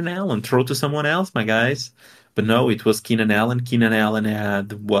to Keenan Allen, throw to someone else, my guys. But no, it was Keenan Allen. Keenan Allen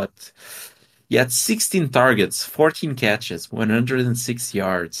had what? He had 16 targets, 14 catches, 106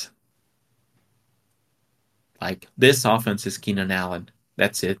 yards. Like this offense is Keenan Allen.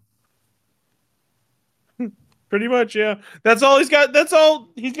 That's it. Pretty much, yeah. That's all he's got. That's all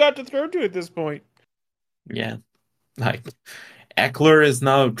he's got to throw to at this point. Yeah. Like Eckler is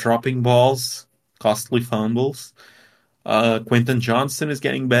now dropping balls, costly fumbles. Quentin Johnston is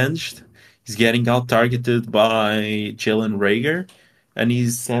getting benched. He's getting out targeted by Jalen Rager, and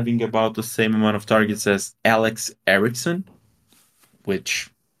he's having about the same amount of targets as Alex Erickson, which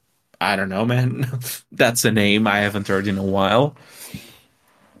I don't know, man. That's a name I haven't heard in a while.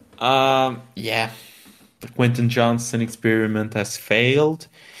 Yeah, the Quentin Johnston experiment has failed.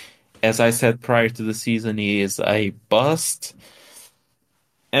 As I said prior to the season, he is a bust.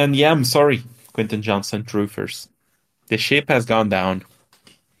 And yeah, I'm sorry, Quentin Johnston truthers. The ship has gone down.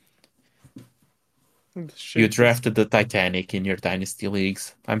 The You ship is. drafted the Titanic in your dynasty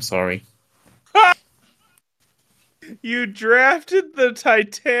leagues. I'm sorry. You drafted the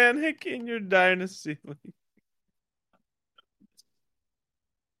Titanic in your dynasty league.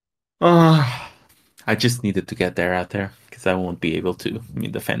 Uh, I just needed to get there out there because I won't be able to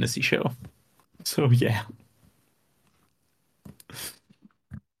in the fantasy show. So yeah.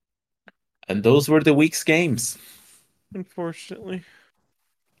 And those were the week's games. Unfortunately,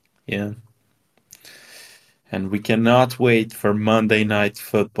 Yeah. And we cannot wait for Monday Night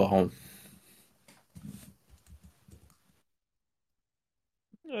Football.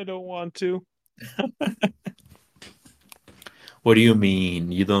 I don't want to. What do you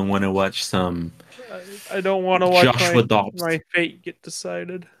mean? You don't want to watch some I don't want to watch Joshua my Dobbs? fate get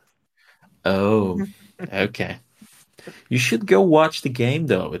decided. Oh, okay. You should go watch the game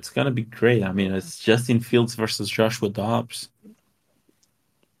though. It's gonna be great. I mean, it's Justin Fields versus Joshua Dobbs.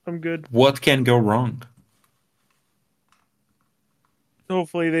 I'm good. What can go wrong?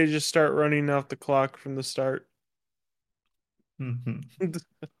 Hopefully, they just start running off the clock from the start. Mhm.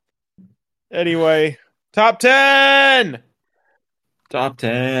 Anyway, top 10. Top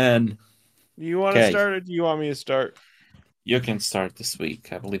 10. Do you want to Okay, start or do you want me to start? you can start this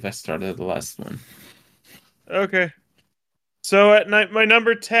week. I believe I started the last one. Okay. So at night, my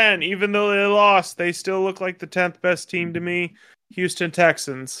number 10, even though they lost, they still look like the 10th best team to me. Houston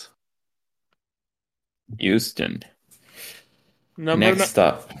Texans. Houston. Number Next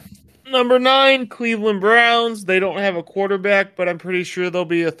up. Number 9, Cleveland Browns. They don't have a quarterback, but I'm pretty sure they'll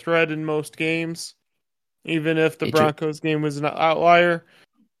be a threat in most games, even if the They, ju- Broncos game was an outlier.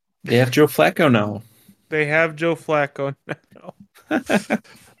 they have Joe Flacco now. They have Joe Flacco now.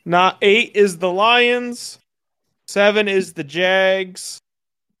 Not 8 is the Lions. 7 is the Jags.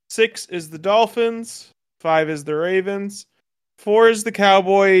 6 is the Dolphins. 5 is the Ravens. 4 is the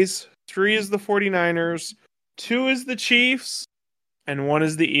Cowboys. 3 is the 49ers. 2 is the Chiefs. And 1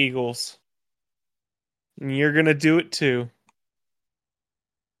 is the Eagles. And you're going to do it too.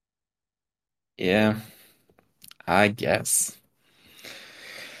 Yeah, I guess.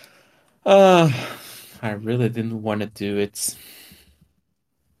 Uh, I really didn't want to do it.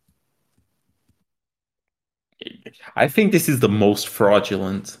 I think this is the most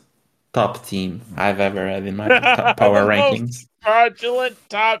fraudulent top team I've ever had in my power The most rankings. fraudulent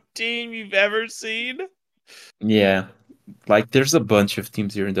top team you've ever seen. Yeah, like there's a bunch of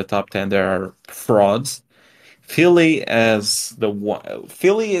teams here in the top 10 that are frauds. Philly as the one,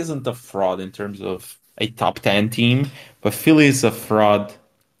 Philly isn't a fraud in terms of a top 10 team, but Philly is a fraud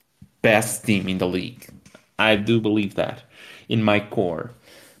best team in the league. I do believe that in my core.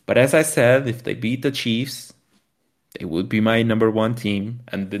 But as I said, if they beat the Chiefs, they would be my number one team.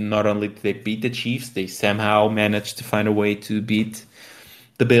 And then not only did they beat the Chiefs, they somehow managed to find a way to beat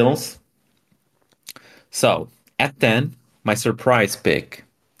the Bills. So at 10, my surprise pick,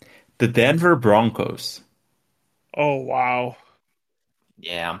 the Denver Broncos. Oh, wow.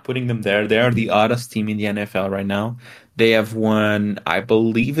 Yeah, I'm putting them there. They are the oddest team in the NFL right now. They have won, I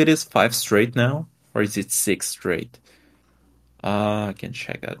believe it is five straight now, or is it six straight? I can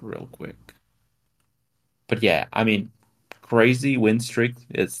check that real quick. But yeah, I mean, crazy win streak.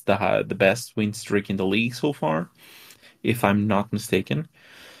 It's the best win streak in the league so far, if I'm not mistaken.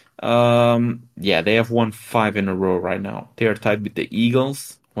 Yeah, they have won five in a row right now. They are tied with the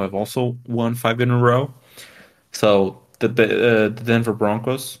Eagles, who have also won five in a row. So the Denver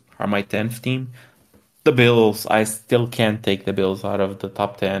Broncos are my 10th team. The Bills, I still can't take the Bills out of the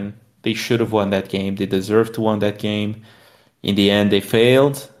top 10. They should have won that game. They deserve to win that game. In the end, they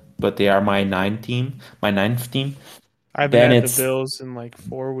failed, but they are my ninth team. I haven't Then had the it's Bills in like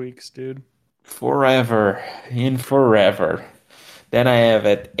 4 weeks, dude. forever, in forever. Then I have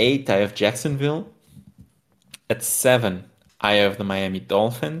at 8, I have Jacksonville. At 7, I have the Miami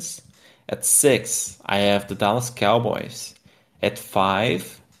Dolphins. At 6, I have the Dallas Cowboys. At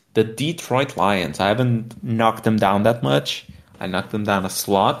 5, the Detroit Lions. I haven't knocked them down that much. I knocked them down a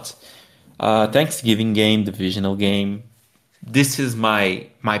slot. Thanksgiving game, divisional game. This is my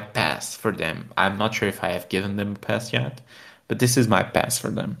pass for them. I'm not sure if I have given them a pass yet, but this is my pass for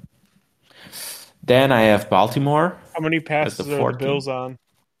them. Then I have Baltimore How many as the passes are the 14. Bills on?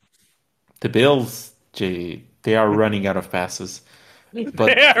 The Bills, gee, they are running out of passes. They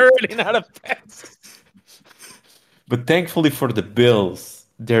But are running out of passes. but thankfully for the Bills,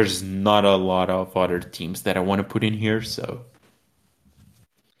 there's not a lot of other teams that I want to put in here, so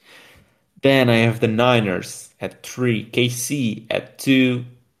then I have the Niners at 3, KC at 2,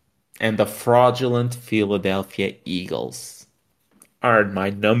 and the fraudulent Philadelphia Eagles are my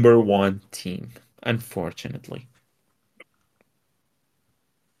number one team, unfortunately.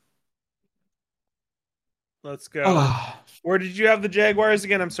 Let's go. Ah, Where did you have the Jaguars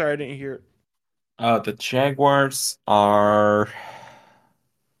again? I'm sorry, I didn't hear it. the Jaguars are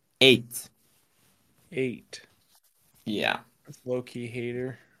 8. 8. Yeah, That's low key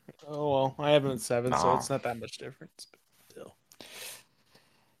hater. Oh well, I have them at 7, so no. it's not that much difference. But still.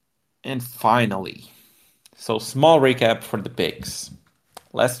 And finally, so small recap for the picks.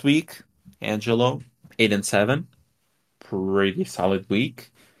 Last week, Angelo 8-7, pretty solid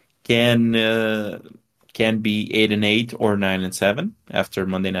week. Can can be 8-8 or 9-7 after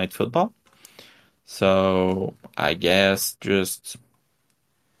Monday Night Football. So I guess just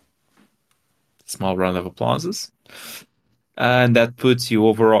small round of applauses. And that puts you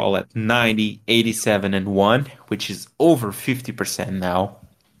overall at 90, 87, and 1, which is over 50% now.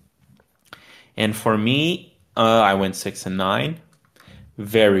 And for me, I went 6-9.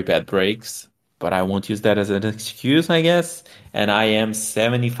 Very bad breaks, but I won't use that as an excuse, I guess. And I am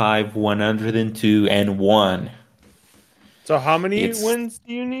 75, 102, and 1. So how many It's wins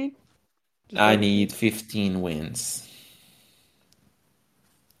do you need? Just I out of need 15 wins.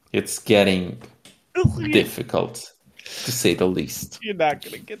 It's getting curiosity. difficult, to say the least. You're not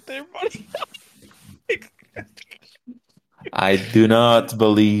gonna get there, buddy. I do not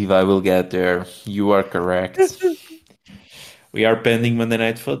believe I will get there. You are correct. We are pending Monday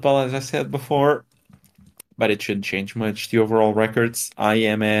Night Football, as I said before, but it shouldn't change much. The overall records, I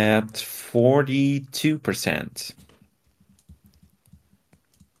am at 42%.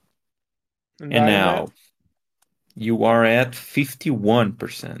 And And I am at. now you are at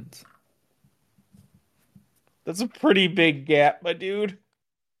 51%. That's a pretty big gap, my dude.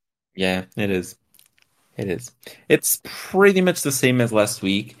 Yeah, it is. It is. It's pretty much the same as last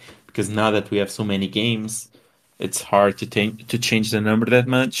week because now that we have so many games, it's hard to change the number that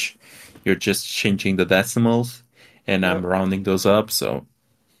much. You're just changing the decimals, and I'm Yep. rounding those up, so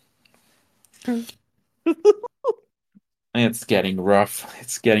it's getting rough.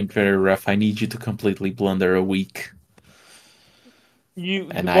 It's getting very rough. I need you to completely blunder a week,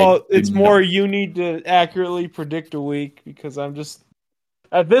 and I Well, do it's more not. you need to accurately predict a week because I'm just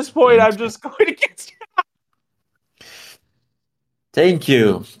at this point I'm Thank you. just going against Thank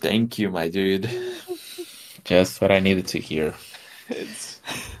you. Thank you, my dude. you. Just what I needed to hear. It's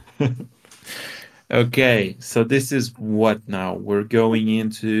Okay, so this is what now? We're going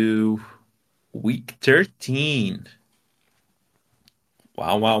into week 13.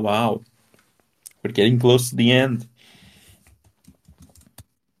 Wow, wow, wow. We're getting close to the end.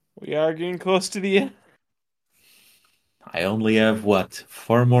 we are getting close to the end. I only have what,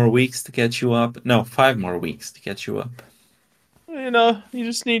 4 more weeks to catch you up? No, 5 more weeks to catch you up. You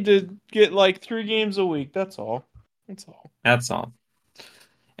just need to get like 3 games a week. That's all. That's all. That's all.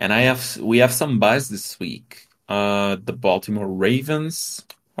 And we have some buys this week. The Baltimore Ravens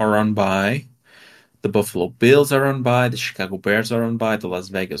are on bye. The Buffalo Bills are on bye. The Chicago Bears are on bye. The Las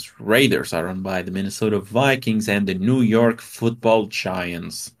Vegas Raiders are on bye. The Minnesota Vikings and the New York Football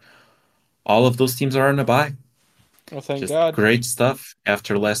Giants. All of those teams are on a bye. Well, thank Just God. great stuff.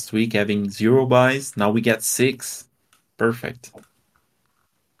 After last week having 0 buys, now we get 6. Perfect.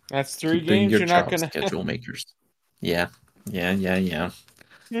 That's three Keep doing games your you're not job, gonna. schedule makers. Yeah, yeah, yeah, yeah.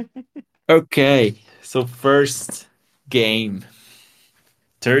 Okay, so first game,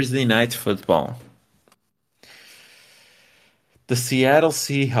 Thursday night football. The Seattle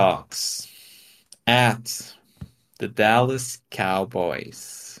Seahawks at the Dallas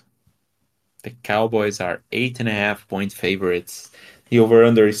Cowboys. The Cowboys are 8.5 point favorites. The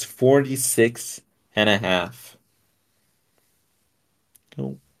over-under is 46.5.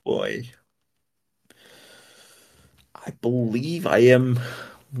 Oh boy. I believe I am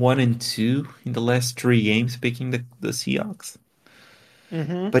 1-2 in the last 3 games picking the Seahawks.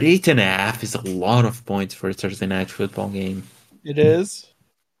 Mm-hmm. But 8.5 is a lot of points for a Thursday night football game. It is.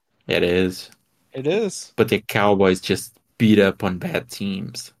 It is. It is. But the Cowboys just beat up on bad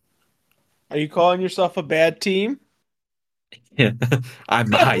teams. Are you calling yourself a bad team? Yeah, I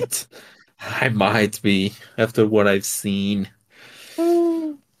might. I might be after what I've seen.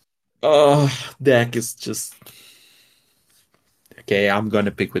 Oh, Dak is just okay. I'm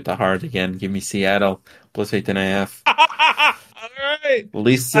gonna pick with the heart again. Give me Seattle plus 8.5. All right. I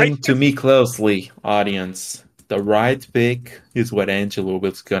Listen to guess me closely, audience. The right pick is what Angelo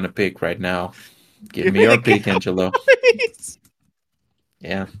was gonna pick right now. Give give me me the your pick, Angelo. Cowboys.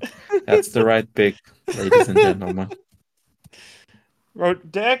 Yeah, that's the right pick, ladies and gentlemen.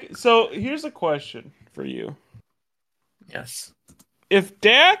 Dak. So here's a question for you: Yes. if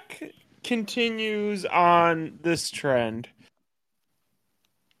Dak continues on this trend,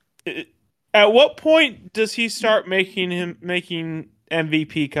 i- at what point does he start making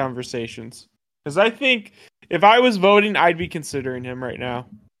MVP conversations? Because I think if I was voting, I'd be considering him right now.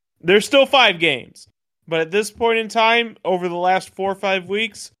 There's still 5 games, but at this point in time, over the last 4 or 5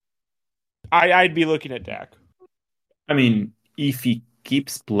 weeks, I'd be looking at Dak. I mean, if he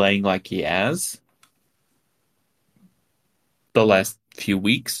keeps playing like he has the last few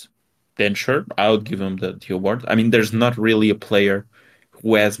weeks, then sure, I would give him the award. I mean, there's not really a player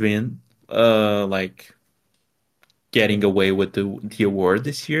who has been like getting away with the award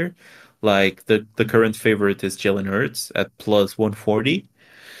this year. Like the current favorite is Jalen Hurts at plus 140.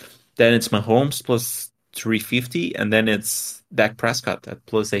 Then it's Mahomes plus 350, and then it's Dak Prescott at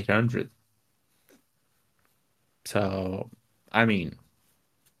plus 800. So, I mean,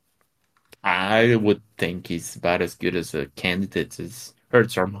 I would think he's about as good as a candidate as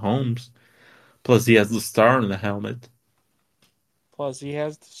Hurts or Mahomes. Plus, he has the star on the helmet. Plus, he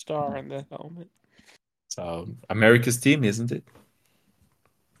has the star on the helmet. So, America's team, isn't it?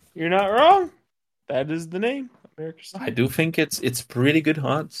 You're not wrong. That is the name, America's I team. do think it's pretty good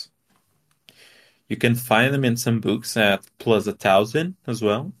odds. You can find them in some books at plus 1,000 as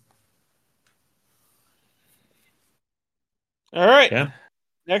well. All right. Yeah.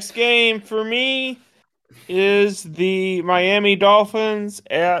 Next game for me is the Miami Dolphins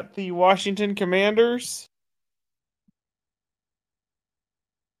at the Washington Commanders.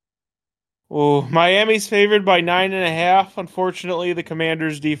 Oh, Miami's favored by 9.5. Unfortunately, the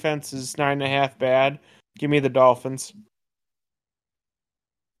Commanders' defense is 9.5 bad. Give me the Dolphins.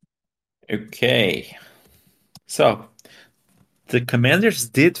 Okay. So, the Commanders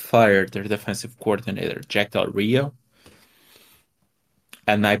did fire their defensive coordinator, Jack Del Rio,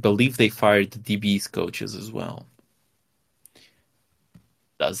 and I believe they fired the DB's coaches as well.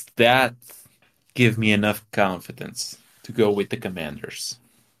 Does that give me enough confidence to go with the Commanders?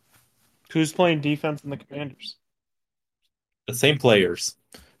 Who's playing defense in the Commanders? The same players,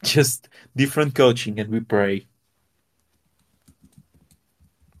 just different coaching, and we pray.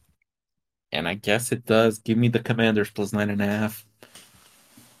 And I guess it does. Give me the Commanders plus 9.5.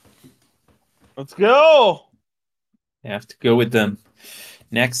 Let's go. I have to go with them.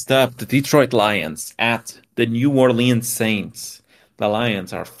 Next up, the Detroit Lions at the New Orleans Saints. The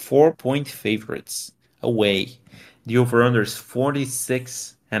Lions are 4-point favorites away. The over-under is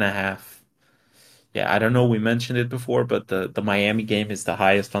 46.5. Yeah, I don't know, we mentioned it before, but the Miami game is the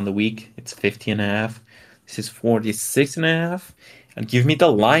highest on the week. It's 50.5. This is 46.5. And give me the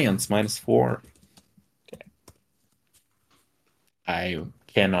Lions -4. I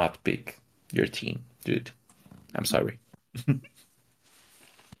cannot pick your team, dude. I'm sorry.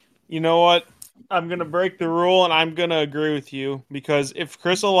 You know what? I'm gonna break the rule and I'm gonna agree with you because if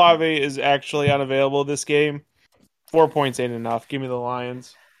Chris Olave is actually unavailable this game, 4 points ain't enough. Give me the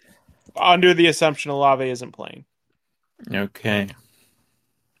Lions. Under the assumption Olave isn't playing. Okay.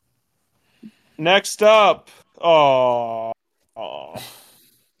 Next up, oh,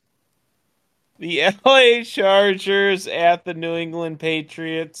 the LA Chargers at the New England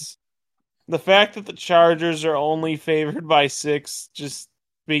Patriots. The fact that the Chargers are only favored by 6 just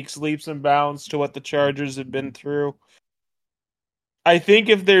speaks leaps and bounds to what the Chargers have been through. I think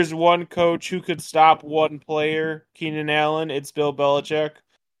if there's one coach who could stop one player, Keenan Allen, it's Bill Belichick.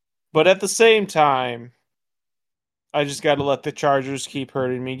 But at the same time, I just got to let the Chargers keep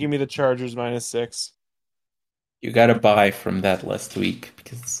hurting me. Give me the Chargers -6. You got to buy from that last week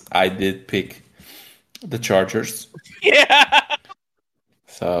because I did pick the Chargers. Yeah.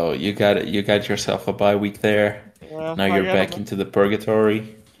 So you got yourself a bye week there. Well, Now I you're got back them. into the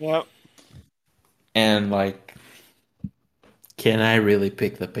purgatory. Yep. And like, can I really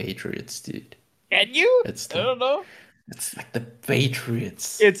pick the Patriots, dude? Can you? It's I the don't know. it's like the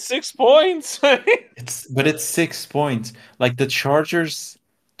Patriots. It's 6 points. But it's 6 points. Like the Chargers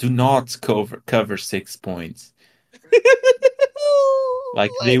do not cover 6 points.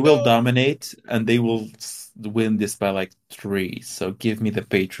 Like I they will know. dominate and they will win this by like 3. So give me the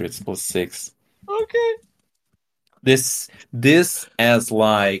Patriots +6. Okay. This as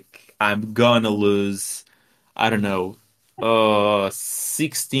like I'm gonna lose, I don't know,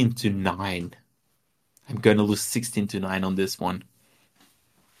 16-9. I'm gonna lose 16-9 on this one.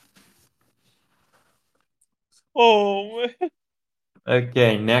 Oh, man.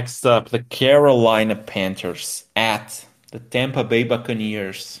 Okay, next up, the Carolina Panthers at the Tampa Bay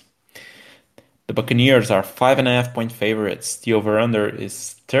Buccaneers. The Buccaneers are 5.5-point favorites. The over-under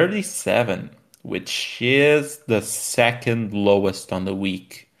is 37, which is the second lowest on the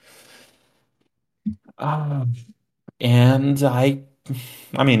week. Um, and I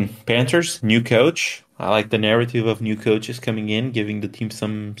mean, Panthers, new coach. I like the narrative of new coaches coming in, giving the team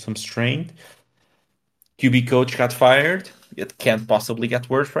some strength. QB coach got fired. It can't possibly get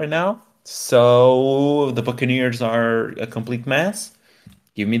worse right now. So the Buccaneers are a complete mess.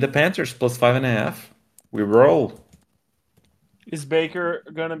 Give me the Panthers +5.5. We roll. Is Baker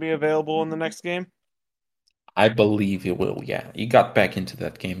gonna be available in the next game? I believe he will, yeah. He got back into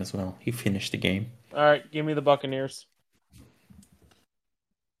that game as well. He finished the game. All right, give me the Buccaneers.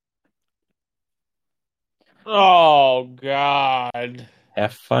 Oh God.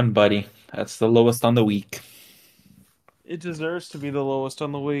 Have fun, buddy. That's the lowest on the week. It deserves to be the lowest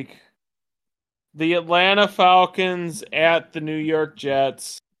on the week. The Atlanta Falcons at the New York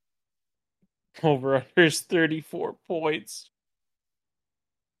Jets. Over under is 34 points.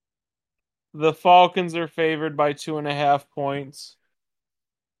 The Falcons are favored by 2.5 points.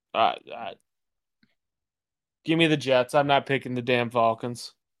 Uh, uh, Give me the Jets. I'm not picking the damn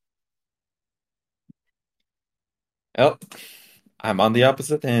Falcons. Oh, I'm on the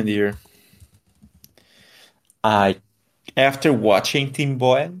opposite end here. I After watching Team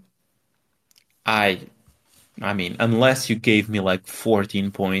Boyle, I I mean, unless you gave me like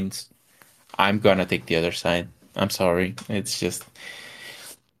 14 points, I'm gonna take the other side. I'm sorry. It's just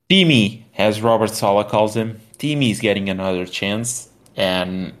Timmy, as Robert Sala calls him. Timmy's getting another chance,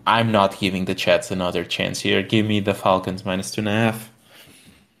 and I'm not giving the Jets another chance here. Give me the Falcons -2.5.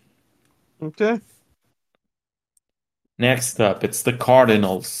 Okay. Next up, it's the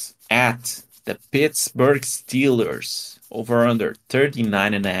Cardinals at The Pittsburgh Steelers over under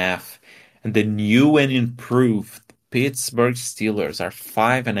 39.5. And the new and improved Pittsburgh Steelers are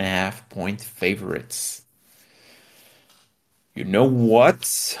 5.5 point favorites. You know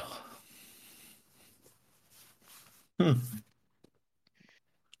what? Hmm.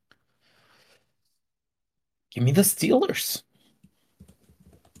 Give me the Steelers.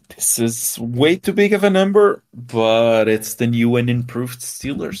 This is way too big of a number, but it's the new and improved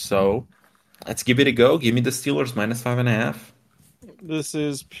Steelers, so let's give it a go. Give me the Steelers minus 5.5. This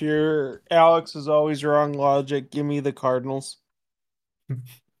is pure Alex is always wrong logic. Give me the Cardinals.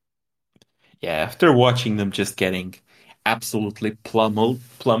 Yeah, after watching them just getting absolutely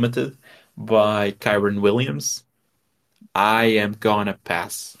plummeted by Kyron Williams, I am gonna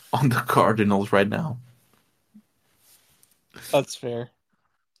pass on the Cardinals right now. That's fair.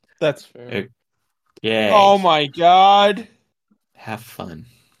 That's fair. Okay, Oh my God. have fun.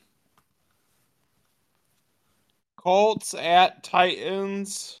 Colts at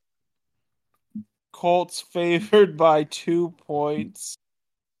Titans. Colts favored by 2 points.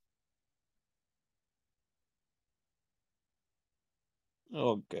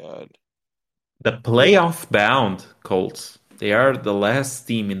 Oh God. The playoff bound Colts. They are the last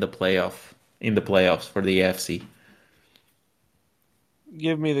team in the playoffs for the AFC.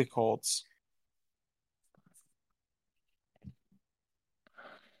 Give me the Colts.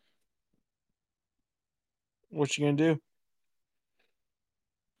 What you gonna do?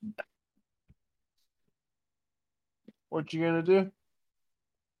 What you gonna do?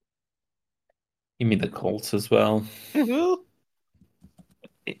 Give me the Colts as well. You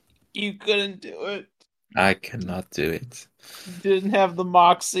couldn't do it. I cannot do it. You didn't have the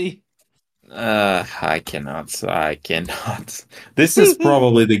moxie. I cannot. I cannot. This is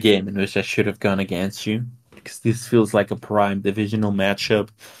probably the game in which I should have gone against you because this feels like a prime divisional matchup.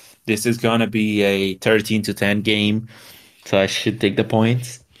 This is gonna be a 13-10 game, so I should take the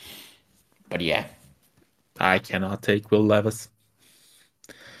points. But yeah, I cannot take Will Levis.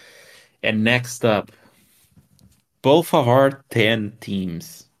 And next up, both of our 10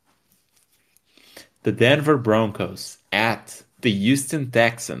 teams. The Denver Broncos at the Houston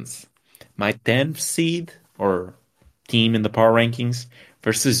Texans. My 10th seed or team in the power rankings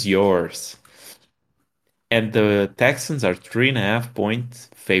versus yours. And the Texans are 3.5 point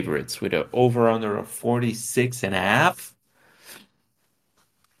favorites with an over-under of 46.5.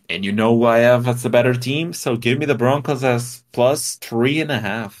 And you know who I have as the better team, so give me the Broncos as plus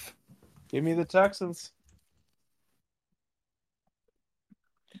 3.5. Give me the Texans.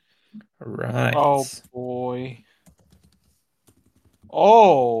 Oh Right. boy.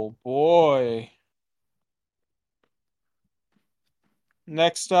 Oh boy.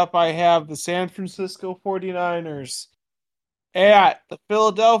 Next up, I have the San Francisco 49ers at the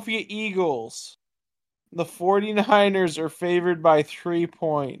Philadelphia Eagles. The 49ers are favored by 3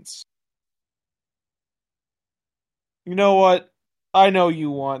 points. You know what? I know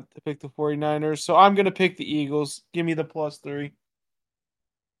you want to pick the 49ers, so I'm going to pick the Eagles. Give me the plus 3.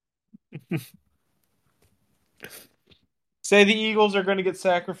 Say the Eagles are going to get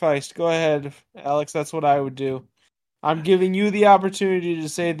sacrificed. Go ahead, Alex. That's what I would do. I'm giving you the opportunity to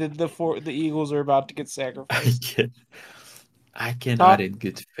say that the Eagles are about to get I sacrificed. can I cannot Huh? in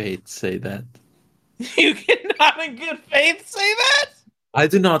good faith say that. You cannot in good faith say that? I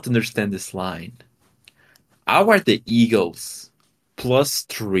do not understand this line. How are the Eagles plus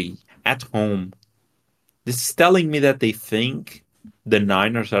 3 at home? This is telling me that they think the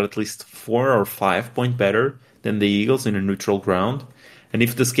Niners are at least 4 or 5 point better than the Eagles in a neutral ground. And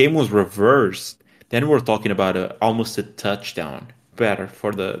if this game was reversed, then we're talking about almost a touchdown better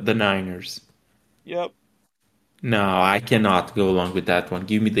for the Niners. Yep. No, I cannot go along with that one.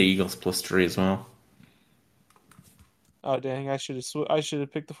 Give me the Eagles plus 3 as well. Oh dang, I should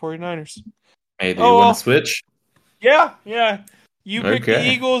have picked the 49ers. Hey, do you Oh want to well. switch? Yeah, yeah. You pick the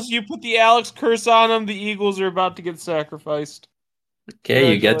Okay. Eagles, you put the Alex curse on them, the Eagles are about to get sacrificed.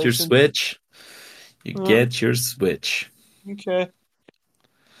 Okay, you get your Congratulations. switch. You get your switch. Okay.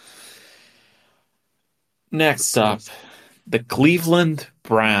 Let's Next see. up, the Cleveland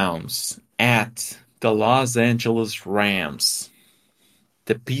Browns at the Los Angeles Rams.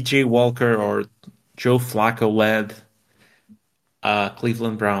 The PJ Walker or Joe Flacco led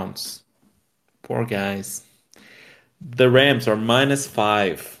Cleveland Browns. Poor guys. The Rams are minus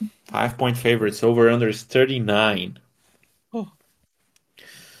 5. 5 point favorites. Over under is 39. Oh,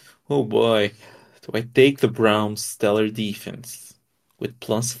 Oh boy. Do I take the Browns' stellar defense with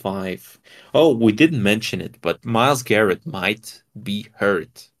plus 5? Oh, we didn't mention it, but Miles Garrett might be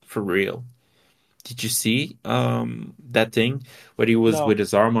hurt for real. Did you see that thing where he was No, with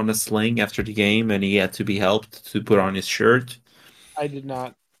his arm on a sling after the game and he had to be helped to put on his shirt? I did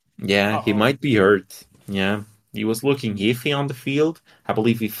not. Yeah, he Uh-oh. might be hurt. Yeah, he was looking iffy on the field. I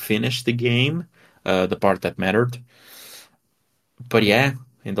believe he finished the game, the part that mattered. But yeah,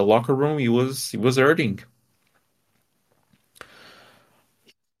 in the locker room he was hurting.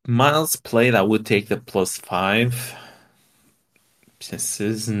 Miles played, I would take the +5. This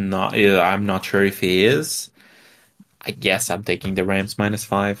is not. I'm not sure if he is. I guess I'm taking the Rams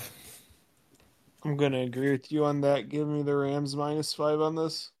 -5. I'm gonna agree with you on that. Give me the Rams -5 on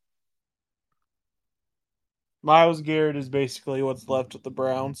this. Miles Garrett is basically what's left with the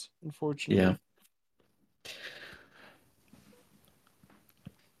Browns, Yeah. unfortunately.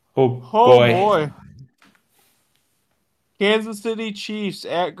 Oh Oh boy. boy. Kansas City Chiefs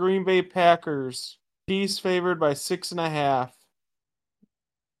at Green Bay Packers. Chiefs favored by 6.5.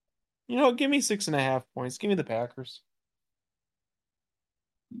 You know, give me 6.5 points. Give me the Packers.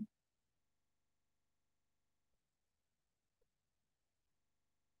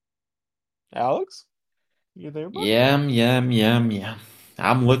 Alex, you there, bud? Yum, yum, yum, yum.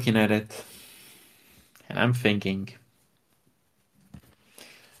 I'm looking at it and I'm thinking,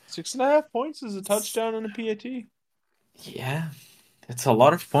 6.5 points is a touchdown and a PAT. yeah, it's a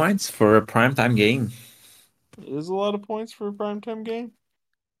lot of points for a primetime game. It is a lot of points for a primetime game.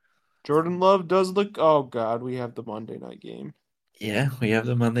 Jordan Love does look. Oh God, we have the Monday night game. Yeah, we have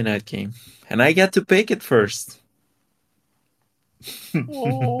the Monday night game. And I get to pick it first.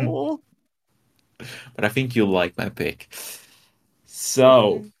 Oh, But I think you'll like my pick.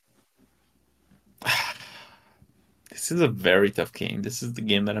 So, okay. this is a very tough game. This is the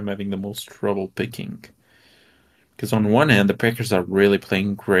game that I'm having the most trouble picking. Because on one hand, the Packers are really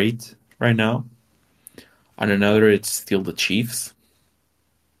playing great right now. On another, it's still the Chiefs.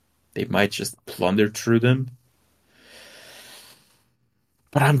 They might just plunder through them.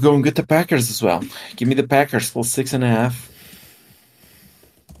 But I'm going with the Packers as well. Give me the Packers +6.5.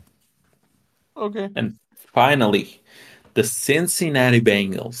 Okay. And finally, the Cincinnati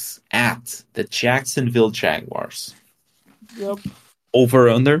Bengals at the Jacksonville Jaguars. Yep. Over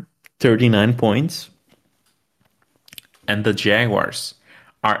under 39 points. And the Jaguars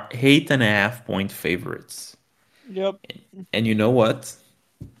are 8.5 point favorites. Yep. And you know what?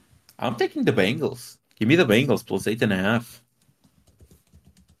 I'm taking the Bengals. Give me the Bengals +8.5.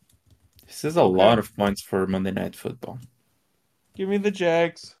 This is a lot Okay. of points for Monday Night Football. Give me the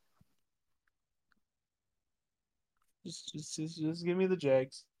Jags. Just give me the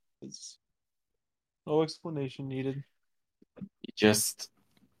Jags. It's no explanation needed. You just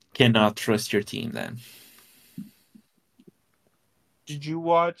cannot trust your team then. Did you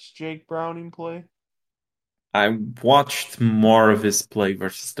watch Jake Browning play? I watched more of his play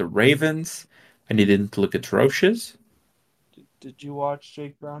versus the Ravens, and he didn't look atrocious. Did you watch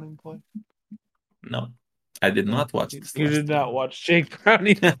Jake Browning play? No, I did No, not watch you this did last not game. watch Jake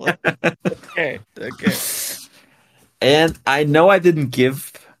Browning play. Okay. Okay. And I know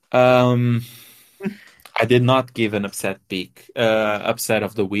um I did not give an upset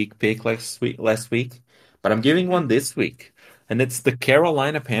of the week pick last week, but I'm giving one this week. And it's the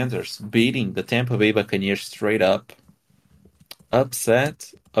Carolina Panthers beating the Tampa Bay Buccaneers straight up.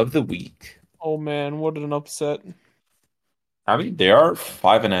 Upset of the week. Oh man, what an upset. I mean, they are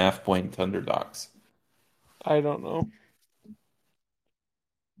 5.5 point underdogs. I don't know.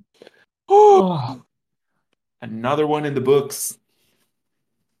 Another one in the books.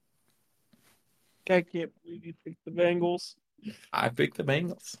 I can't believe you picked the Bengals. I picked the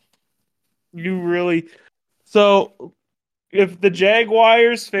Bengals. You really. So, if the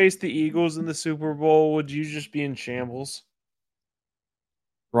Jaguars face the Eagles in the Super Bowl, would you just be in shambles?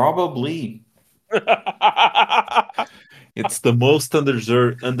 Probably. It's the most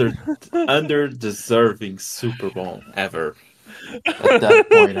under deserving Super Bowl ever. At that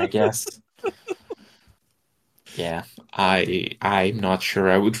point, I guess. Yeah, I'm not sure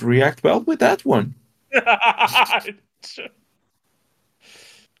I would react well with that one.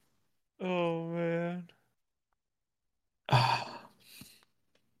 Oh man.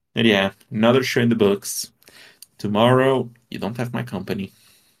 And yeah, another show in the books. Tomorrow, you don't have my company.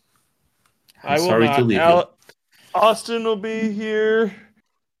 I'm I will sorry to not. leave you. Austin will be here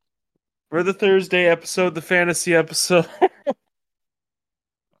for the Thursday episode, the fantasy episode.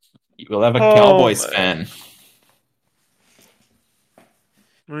 You will have a Oh Cowboys man. fan.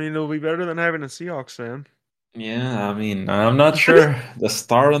 I mean, it'll be better than having a Seahawks fan. Yeah, I mean, I'm not sure. The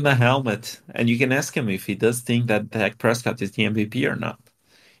star on the helmet. And you can ask him if he does think that Dak Prescott is the MVP or not.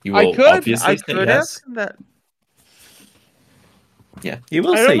 He I will could. I obviously say could ask yes. him that. Yeah, he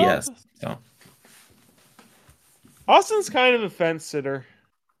will I don't say know. yes. So. Austin's kind of a fence sitter,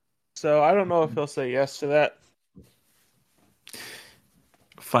 so I don't know if he'll say yes to that.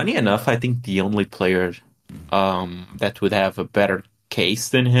 Funny enough, I think the only player that would have a better case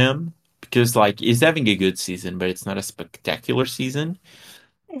than him, because like he's having a good season, but it's not a spectacular season.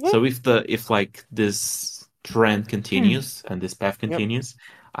 So if like this trend Mhm. continues and this path Yep. continues,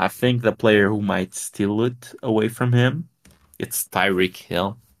 I think the player who might steal it away from him, it's Tyreek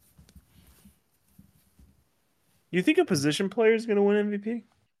Hill. You think a position player is going to win MVP?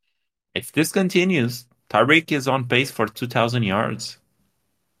 If this continues, Tyreek is on pace for 2,000 yards.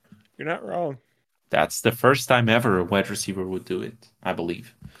 You're not wrong. That's the first time ever a wide receiver would do it, I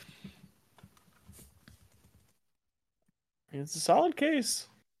believe. It's a solid case.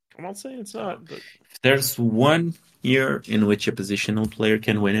 I'm not saying it's So not, but if there's one year in which a positional player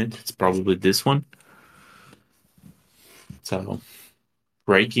can win it, it's probably this one. So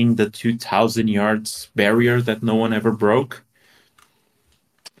breaking the 2,000 yards barrier that no one ever broke,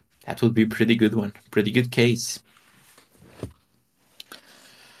 that would be a pretty good one. Pretty good case.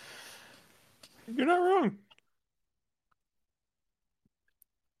 you're not wrong.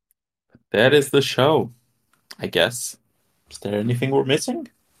 That is the show, I guess. Is there anything we're missing?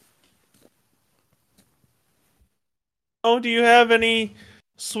 Oh, do you have any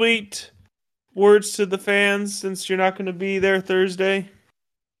sweet words to the fans since you're not going to be there Thursday?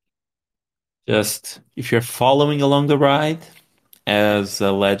 Just if you're following along the ride, as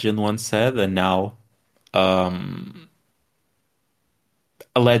a legend once said, and now um,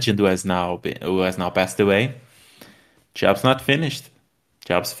 a legend who has now passed away. Job's not finished.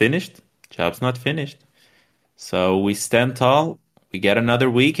 Job's finished. Job's not finished. So we stand tall. We get another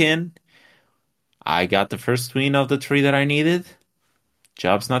week in. I got the first twin of the tree that I needed.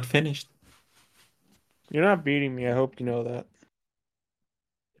 Job's not finished. You're not beating me. I hope you know that.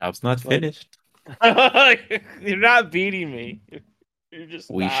 Job's not Like, finished. you're not beating me. You're just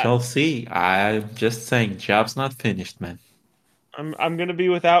We not. shall see. I'm just saying, job's not finished, man. I'm gonna be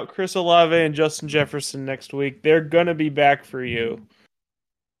without Chris Olave and Justin Jefferson next week. They're gonna be back for you.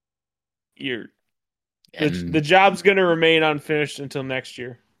 You're the And job's gonna remain unfinished until next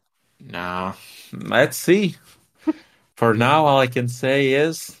year. now, let's see. For now, all I can say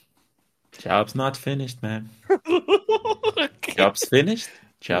is, job's not finished, man. Okay. Job's finished.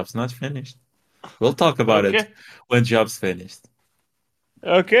 Job's not finished. We'll talk about it Okay. when job's finished.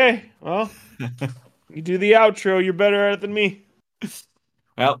 Okay. Well, you do the outro. You're better at it than me.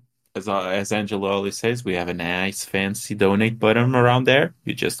 Well, as Angelo always says, we have a nice fancy donate button around there.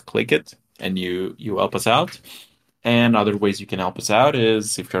 You just click it and you help us out. And other ways you can help us out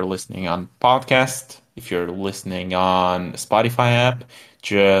is if you're listening on podcast, if you're listening on Spotify app,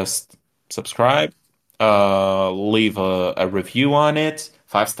 just subscribe, leave a review on it,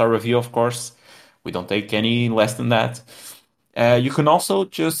 5-star review, of course. We don't take any less than that. You can also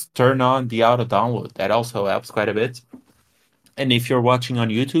just turn on the auto download. That also helps quite a bit. And if you're watching on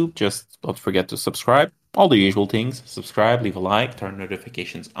YouTube, just don't forget to subscribe. All the usual things. Subscribe, leave a like, turn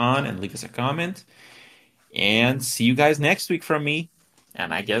notifications on, and leave us a comment. And see you guys next week from me.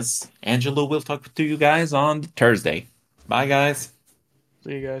 And I guess Angelo will talk to you guys on Thursday. Bye, guys.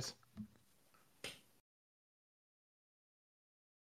 See you guys.